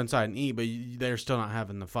that. You can go inside and eat, but they're still not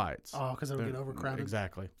having the fights. Oh, because it'll get overcrowded.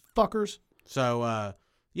 Exactly. Fuckers. So,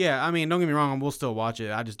 yeah, I mean, don't get me wrong, we'll still watch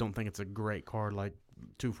it. I just don't think it's a great card like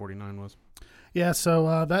 249 was. Yeah,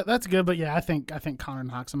 so that's good, but yeah, I think Conor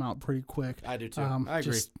knocks him out pretty quick. I do too. I agree.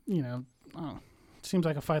 Just, seems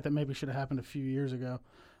like a fight that maybe should have happened a few years ago.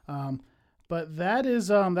 But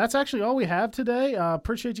that's actually all we have today.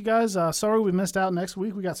 Appreciate you guys. Sorry we missed out next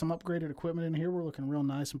week. We got some upgraded equipment in here. We're looking real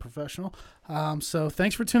nice and professional. So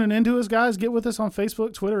thanks for tuning in to us, guys. Get with us on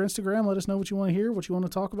Facebook, Twitter, Instagram. Let us know what you want to hear, what you want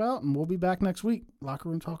to talk about, and we'll be back next week. Locker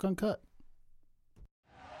Room Talk Uncut.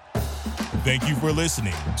 Thank you for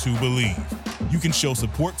listening to Believe. You can show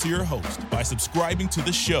support to your host by subscribing to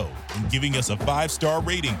the show and giving us a 5-star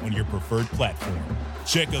rating on your preferred platform.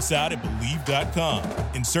 Check us out at Believe.com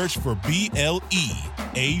and search for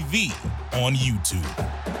BLEAV on YouTube.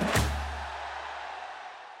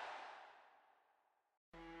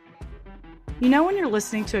 You know when you're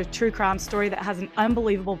listening to a true crime story that has an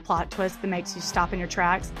unbelievable plot twist that makes you stop in your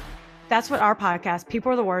tracks? That's what our podcast,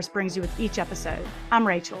 People Are the Worst, brings you with each episode. I'm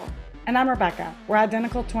Rachel. And I'm Rebecca. We're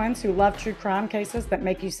identical twins who love true crime cases that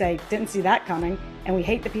make you say, didn't see that coming, and we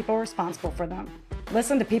hate the people responsible for them.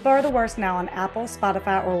 Listen to People Are the Worst now on Apple,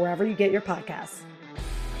 Spotify, or wherever you get your podcasts.